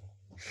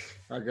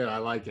 Oh, good. I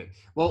like it.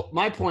 Well,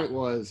 my point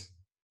was,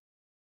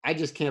 I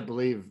just can't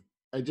believe.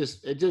 It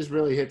just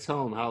really hits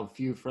home how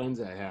few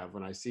friends I have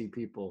when I see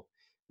people.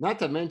 Not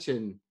to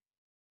mention,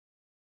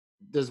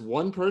 does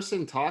one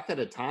person talk at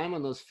a time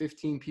on those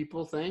 15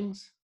 people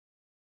things?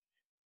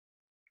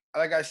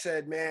 Like I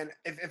said, man,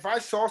 if I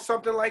saw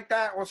something like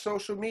that on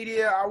social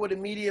media, I would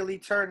immediately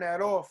turn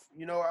that off.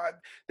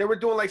 They were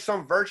doing like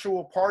some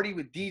virtual party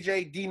with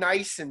DJ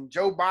D-Nice and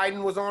Joe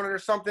Biden was on it or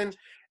something.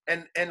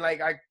 And like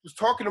I was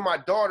talking to my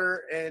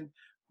daughter and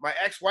my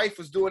ex-wife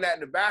was doing that in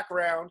the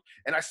background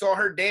and I saw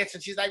her dance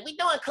and she's like, we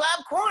doing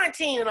club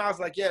quarantine. And I was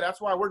like, yeah, that's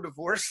why we're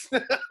divorced.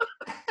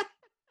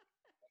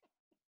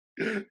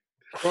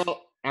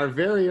 Well, our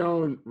very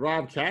own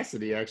Rob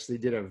Cassidy actually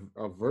did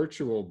a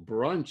virtual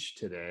brunch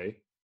today.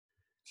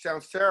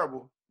 Sounds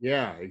terrible.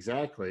 Yeah,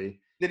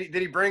 exactly. Did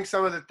he bring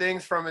some of the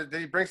things from it?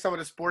 Did he bring some of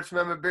the sports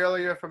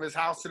memorabilia from his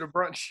house to the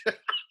brunch?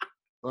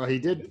 Well, he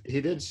did.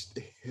 Did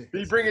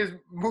he bring his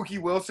Mookie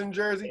Wilson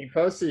jersey? He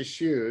posted his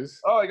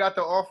shoes. Oh, he got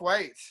the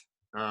off-whites.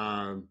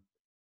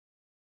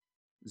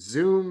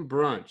 Zoom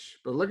brunch.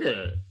 But look at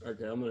it.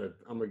 Okay, I'm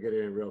gonna get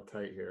in real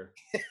tight here.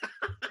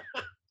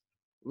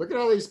 Look at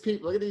all these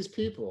people. Look at these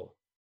people.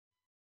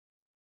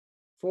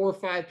 4 or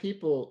 5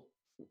 people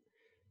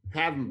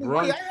having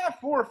brunch. Yeah, I have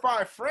 4 or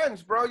 5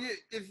 friends, bro.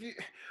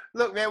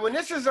 Look, man, when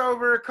this is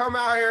over, come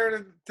out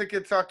here to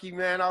Kentucky,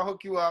 man. I'll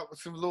hook you up with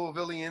some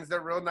Louisvillians.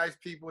 They're real nice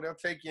people. They'll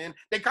take you in.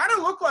 They kind of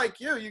look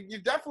like you. You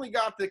definitely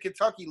got the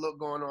Kentucky look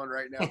going on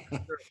right now.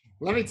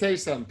 Let me tell you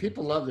something.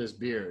 People love this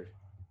beard.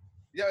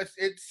 Yeah,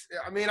 it's.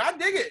 I mean, I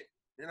dig it.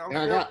 You know,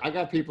 Yeah, I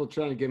got people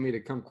trying to get me to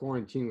come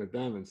quarantine with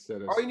them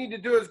instead of. all you need to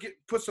do is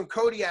put some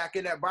Kodiak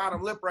in that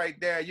bottom lip right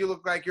there. You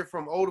look like you're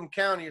from Oldham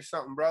County or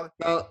something, brother.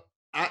 Well,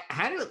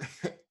 how do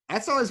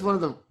that's always one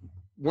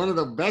of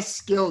the best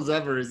skills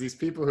ever is these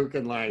people who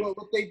can like. Well,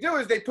 what they do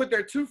is they put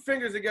their two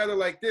fingers together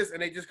like this,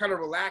 and they just kind of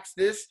relax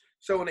this.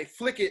 So when they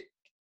flick it,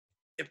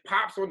 it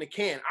pops on the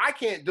can. I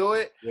can't do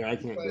it. Yeah, I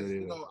can't do it either.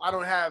 You know, I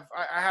don't have.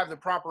 I have the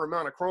proper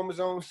amount of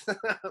chromosomes,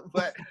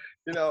 but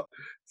you know,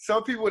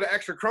 some people with an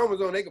extra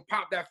chromosome, they can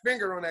pop that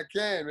finger on that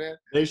can, man.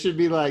 They should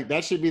be like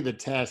that. Should be the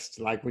test,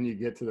 like when you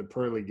get to the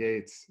pearly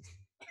gates.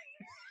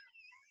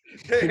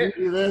 Can you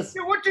do this?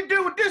 Yeah, what you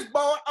do with this,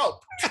 boy? Oh,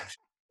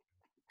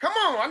 come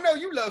on! I know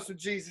you love some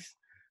Jesus.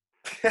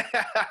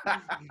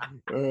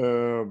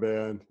 Oh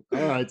man!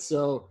 All right,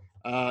 so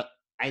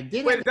I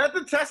did. Wait, is that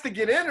the test to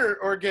get in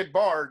or get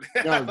barred?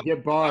 No,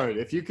 get barred.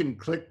 If you can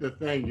click the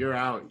thing, you're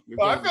out.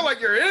 I feel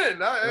like you're in.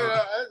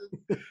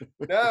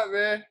 Nah,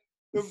 man.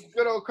 The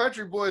good old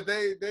country boys,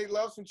 they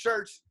love some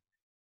church.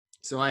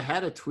 So I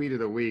had a tweet of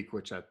the week,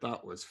 which I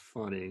thought was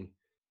funny.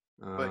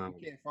 But you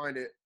can't find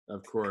it.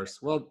 Of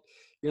course. Well,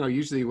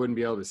 usually you wouldn't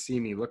be able to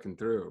see me looking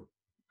through.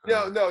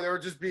 No, there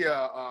would just be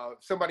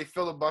somebody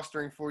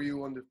filibustering for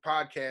you on the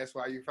podcast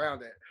while you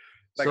found it,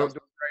 like I'm doing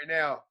right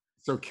now.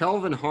 So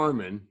Kelvin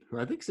Harmon, who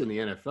I think is in the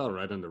NFL,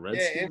 right, on the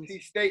Redskins. Yeah,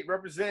 NC State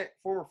represent,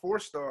 former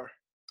 4-star.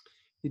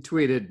 He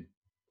tweeted,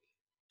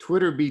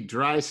 "Twitter be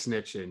dry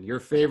snitching.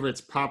 Your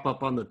favorites pop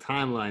up on the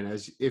timeline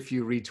as if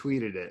you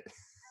retweeted it."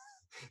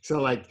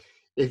 So, like,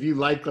 if you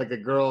like a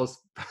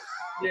girl's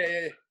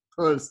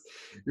post,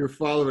 your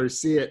followers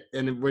see it.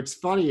 And what's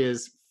funny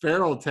is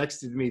Farrell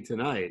texted me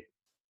tonight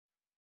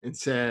and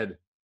said,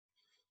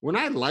 "When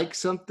I like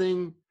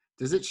something,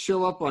 does it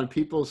show up on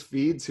people's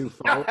feeds who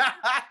follow?"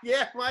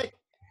 Yeah, Mike.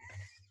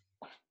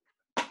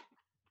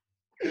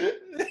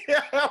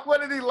 Yeah,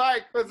 what did he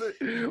like? Was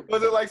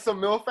it like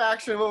some MILF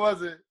action? What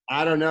was it?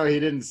 I don't know. He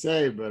didn't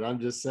say, but I'm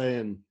just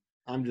saying,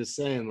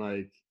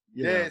 like,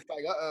 you know, it's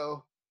like,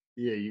 uh-oh.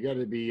 Yeah, you got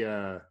to be,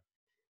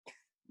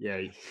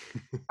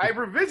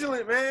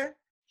 hyper-vigilant, man.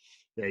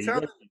 Yeah,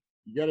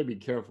 you got to be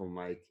careful,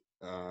 Mike.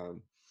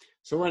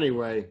 So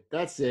anyway,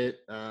 that's it.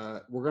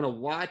 We're going to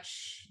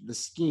watch The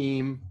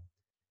Scheme.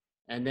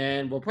 And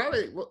then we'll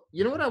probably,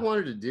 you know what I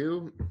wanted to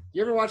do?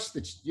 You ever watch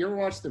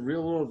the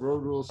Real World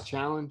Road Rules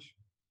Challenge?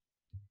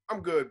 I'm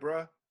good,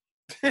 bro.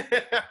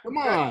 Come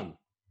on.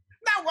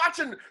 Not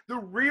watching the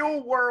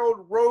Real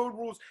World Road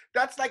Rules.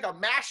 That's like a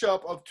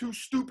mashup of two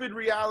stupid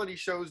reality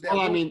shows that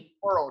ruined the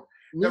world.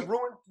 That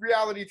ruined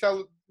reality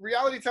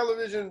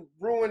television,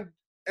 ruined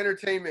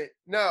entertainment.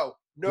 No.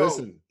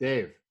 Listen,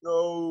 Dave.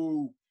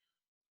 No.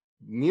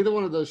 Neither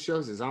one of those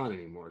shows is on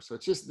anymore. So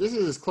this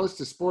is as close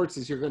to sports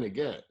as you're going to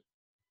get.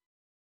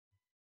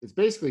 It's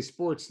basically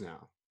sports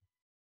now.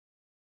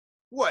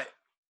 What?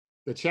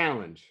 The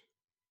Challenge.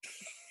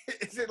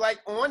 Is it like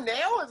on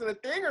now? Is it a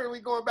thing, or are we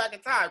going back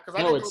in time?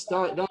 No,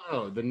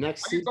 the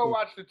next season. I can go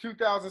watch the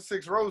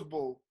 2006 Rose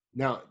Bowl.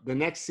 No, the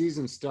next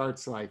season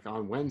starts like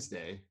on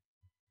Wednesday.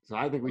 So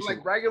I think we should.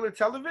 Like regular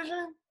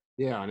television?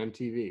 Yeah, on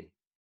MTV.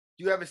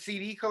 Do you have a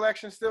CD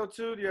collection still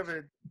too? Do you have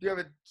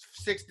a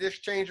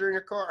 6-disc changer in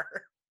your car?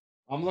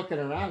 I'm looking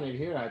around in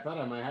here. I thought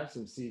I might have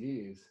some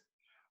CDs.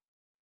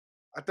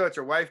 I thought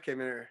your wife came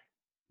in here.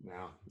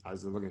 No, I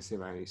was looking to see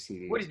if I had any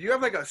CDs. What, do you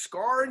have like a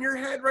scar in your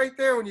head right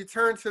there when you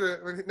turn to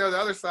the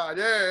other side?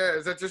 Yeah.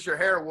 Is that just your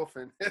hair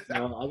woofing?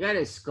 No, I got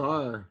a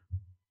scar.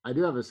 I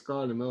do have a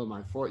scar in the middle of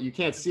my forehead. You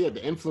can't see it. The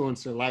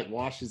influencer light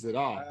washes it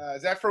off.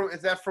 Is that from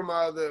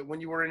the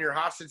when you were in your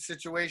hostage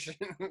situation?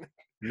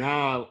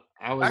 No,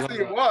 I was. Actually,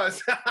 it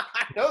was.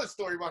 I know the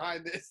story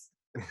behind this.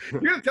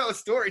 You're gonna tell a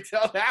story.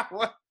 Tell that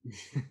one.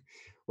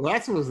 Well,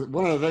 that was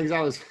one of the things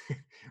I was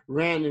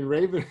ranting and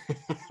raving.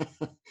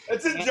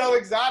 That's a Joe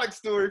Exotic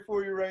story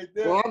for you right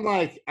there. Well,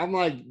 I'm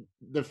like,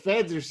 the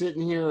feds are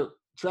sitting here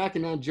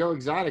tracking down Joe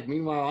Exotic.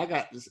 Meanwhile, I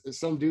got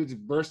some dudes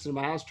burst into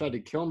my house, tried to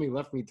kill me,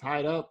 left me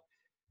tied up.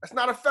 That's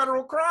not a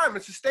federal crime.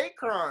 It's a state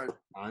crime.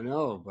 I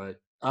know, but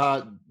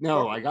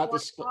no, I got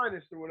this.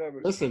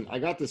 Listen, I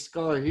got the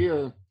scar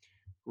here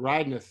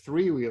riding a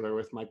 3-wheeler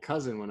with my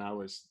cousin when I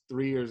was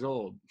 3 years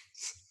old.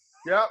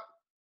 Yep.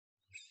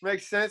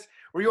 Makes sense.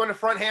 Were you on the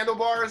front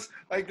handlebars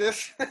like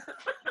this?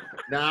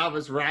 No,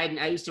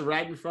 I used to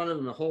ride in front of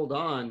them and hold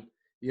on.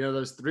 You know,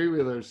 those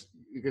 3-wheelers,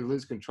 you could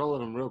lose control of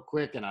them real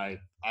quick. And I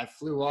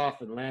flew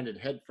off and landed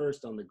head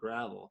first on the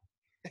gravel.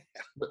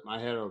 Split my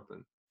head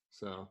open.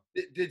 So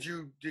did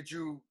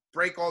you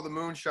break all the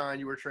moonshine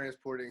you were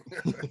transporting?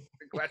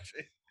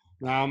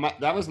 No,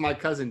 that was my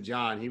cousin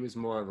John. He was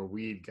more of a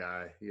weed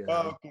guy. Yeah.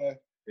 Oh, okay.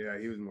 Yeah,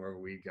 he was more of a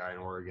weed guy in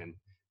Oregon.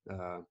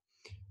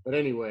 But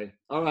anyway,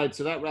 all right.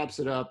 So that wraps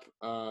it up.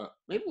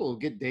 Maybe we'll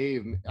get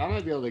Dave. I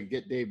might be able to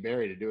get Dave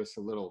Barry to do us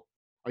a little.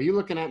 Are you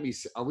looking at me?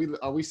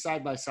 Are we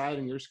side by side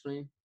on your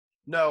screen?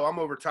 No, I'm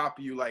over top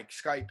of you like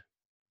Skype.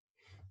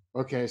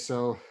 Okay,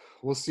 so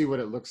we'll see what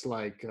it looks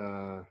like.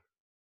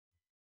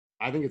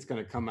 I think it's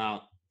going to come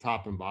out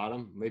top and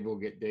bottom. Maybe we'll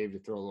get Dave to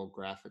throw a little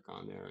graphic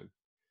on there.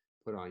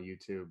 put on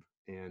YouTube.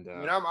 And I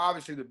mean, I'm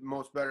obviously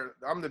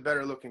I'm the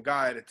better looking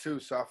guy at it too.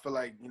 So I feel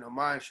like,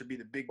 mine should be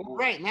the big well, boy.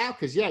 right now,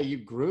 because yeah, you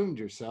groomed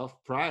yourself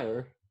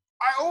prior.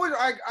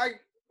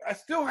 I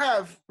still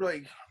have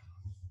like,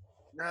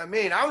 I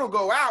mean, I don't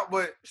go out,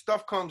 but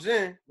stuff comes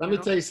in. Let me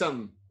tell you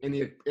something.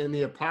 In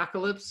the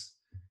apocalypse,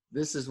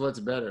 this is what's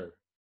better.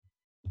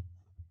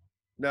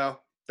 No,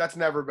 that's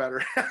never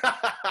better.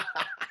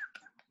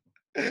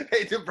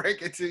 Hate to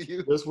break it to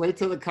you. Just wait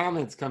till the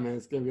comments come in.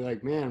 It's gonna be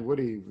like, man,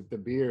 Woody with the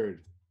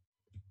beard.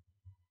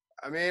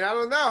 I mean, I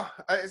don't know.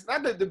 It's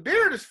not that the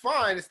beard is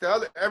fine. It's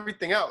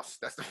everything else.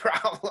 That's the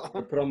problem.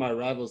 I put on my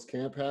Rivals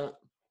camp hat.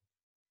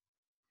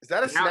 Is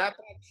that a snapback?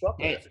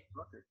 Hey,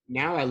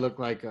 now I look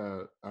like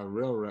a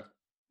real.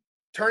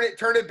 Turn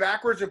it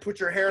backwards and put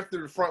your hair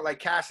through the front like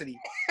Cassidy.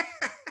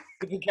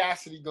 Get the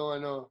Cassidy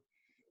going on.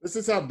 This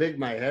is how big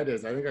my head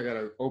is. I think I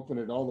gotta open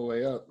it all the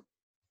way up.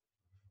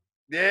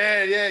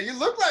 Yeah. You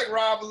look like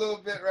Rob a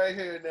little bit right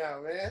here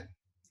now, man.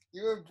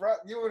 You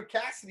and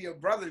Cassidy are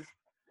brothers.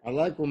 I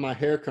like when my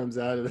hair comes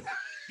out of it.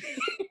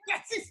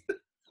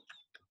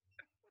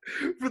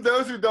 For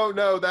those who don't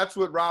know, that's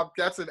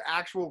an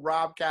actual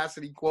Rob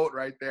Cassidy quote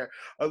right there.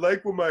 I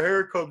like when my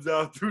hair comes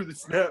out through the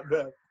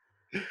snapback.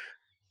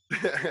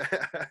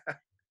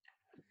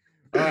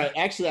 All right.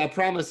 Actually, I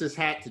promised this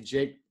hat to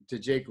Jake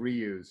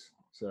reuse.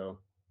 So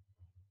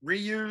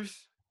reuse?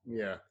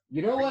 Yeah.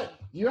 You know what?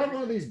 You have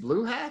one of these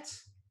blue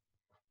hats?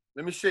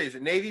 Let me see. Is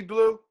it navy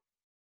blue?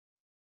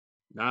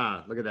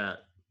 Nah, look at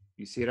that.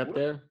 You see it up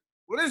there?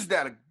 What is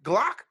that? A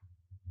Glock?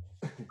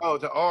 Oh,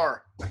 the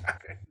R.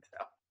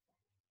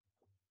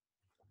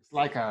 It's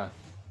like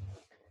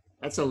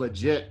that's a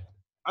legit.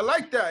 I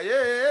like that.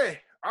 Yeah.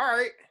 All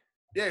right.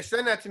 Yeah,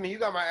 send that to me. You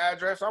got my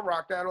address. I'll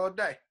rock that all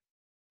day.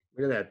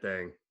 Look at that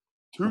thing.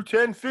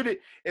 210 fitted.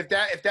 If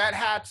that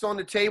hat's on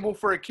the table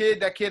for a kid,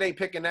 that kid ain't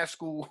picking that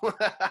school.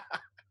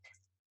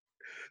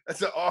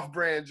 That's an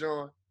off-brand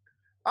John.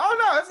 Oh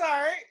no, it's all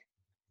right.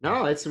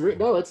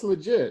 No, it's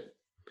legit.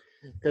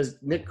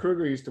 Because Nick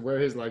Kruger used to wear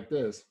his like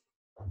this.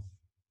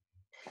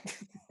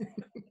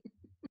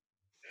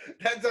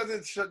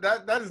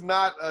 That is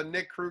not a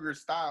Nick Kruger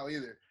style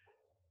either.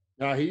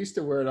 No, he used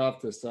to wear it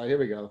off this side. Here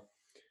we go.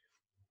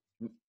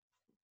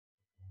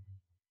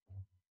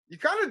 You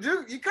kind of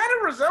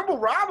resemble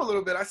Rob a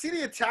little bit. I see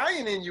the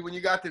Italian in you when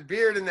you got the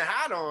beard and the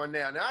hat on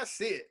now. Now I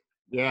see it.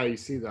 Yeah, you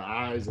see the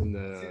eyes and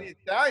the. I see the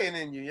Italian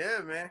in you, yeah,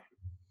 man.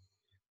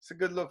 It's a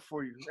good look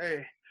for you.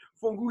 Hey,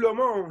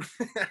 Fongulamon.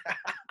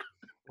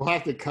 We'll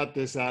have to cut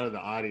this out of the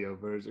audio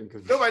version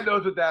because nobody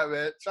knows what that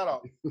meant. Shut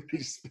up.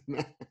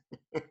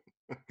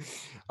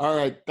 All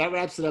right, that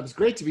wraps it up. It's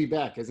great to be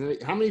back, isn't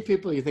it? How many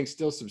people do you think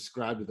still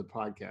subscribe to the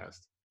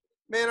podcast?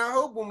 Man, I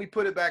hope when we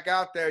put it back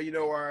out there,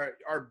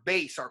 our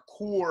base, our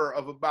core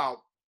of about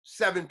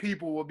 7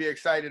 people will be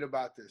excited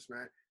about this,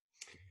 man.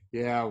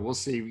 Yeah, we'll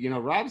see.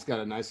 Rob's got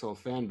a nice little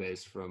fan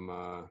base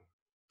from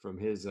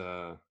his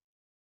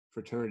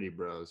fraternity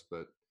bros,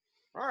 but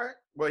all right.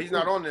 Well, he's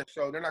not on this,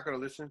 so they're not going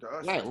to listen to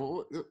us. Right.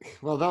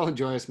 Well, they'll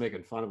enjoy us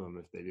making fun of him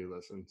if they do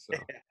listen. So,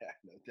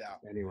 no doubt.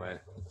 Anyway,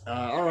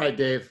 all right,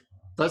 Dave.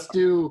 Let's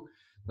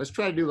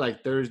try to do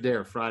like Thursday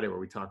or Friday where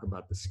we talk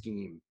about the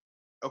scheme.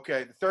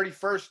 Okay, the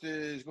 31st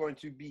is going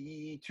to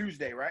be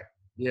Tuesday, right?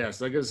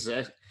 Yes, I guess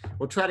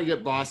we'll try to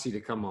get Bossy to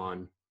come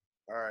on.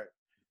 All right.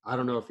 I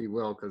don't know if he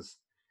will because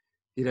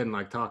he doesn't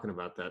like talking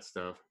about that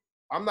stuff.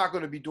 I'm not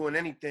going to be doing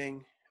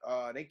anything.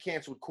 They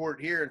canceled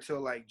court here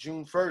until like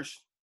June 1st.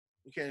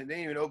 They ain't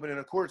even opening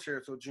the courts here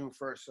until June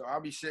 1st. So I'll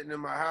be sitting in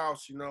my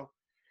house,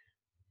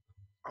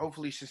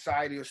 Hopefully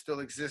society will still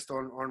exist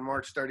on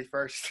March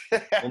 31st.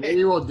 Well,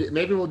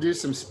 maybe we'll do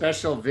some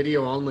special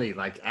video only,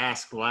 like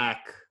Ask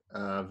Lack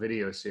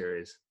video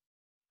series.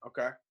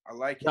 Okay, I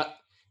like it.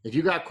 If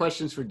you got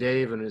questions for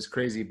Dave and his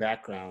crazy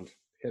background,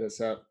 hit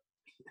us up.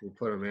 We'll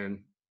put them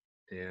in.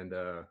 And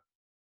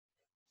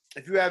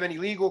if you have any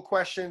legal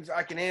questions,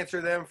 I can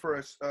answer them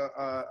for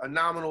a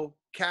nominal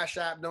Cash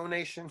App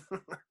donation.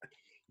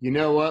 You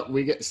know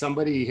what?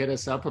 Somebody hit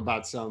us up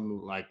about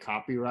some like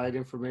copyright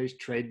information,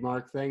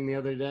 trademark thing the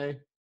other day.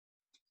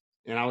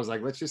 And I was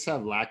like, let's just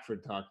have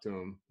Lackford talk to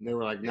him. And they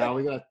were like, no,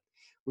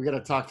 we got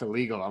to talk to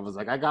legal. I was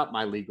like, I got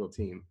my legal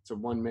team. It's a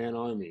one-man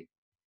army.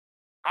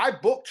 I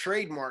booked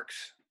trademarks.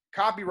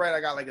 Copyright,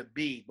 I got like a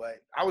B,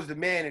 but I was the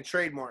man in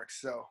trademarks.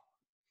 So,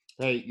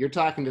 hey, you're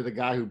talking to the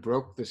guy who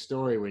broke the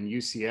story when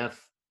UCF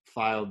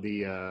filed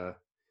the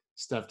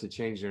stuff to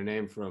change their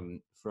name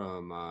from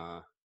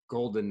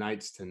Golden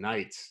Knights to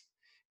Knights,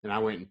 and I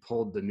went and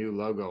pulled the new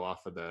logo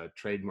off of the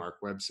trademark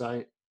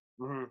website.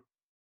 Mm-hmm.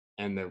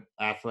 And the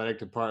athletic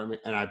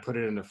department, and I put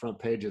it in the front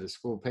page of the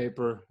school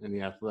paper, and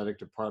the athletic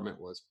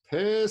department was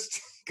pissed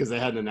because they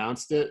hadn't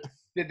announced it.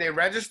 Did they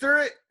register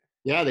it?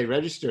 Yeah, they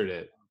registered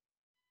it.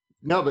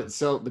 No, but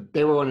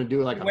they were going to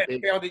do like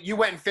you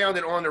went and found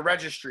it on the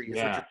registry. Is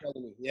what you're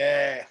telling me.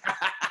 Yeah.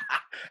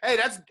 Hey,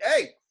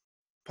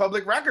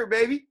 public record,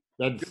 baby.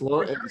 That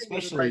floor,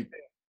 especially. Right,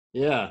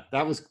 yeah,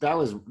 that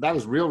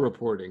was real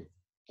reporting.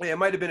 Yeah, it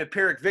might have been a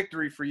Pyrrhic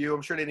victory for you.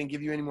 I'm sure they didn't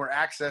give you any more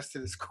access to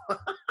the school.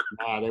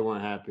 Nah, they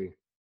weren't happy.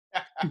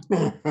 All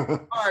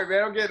right,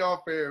 man. I'm getting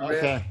off here, man.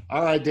 Okay.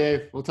 All right,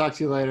 Dave. We'll talk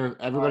to you later.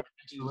 Everybody,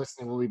 thanks for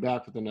listening. We'll be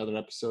back with another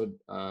episode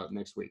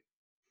next week.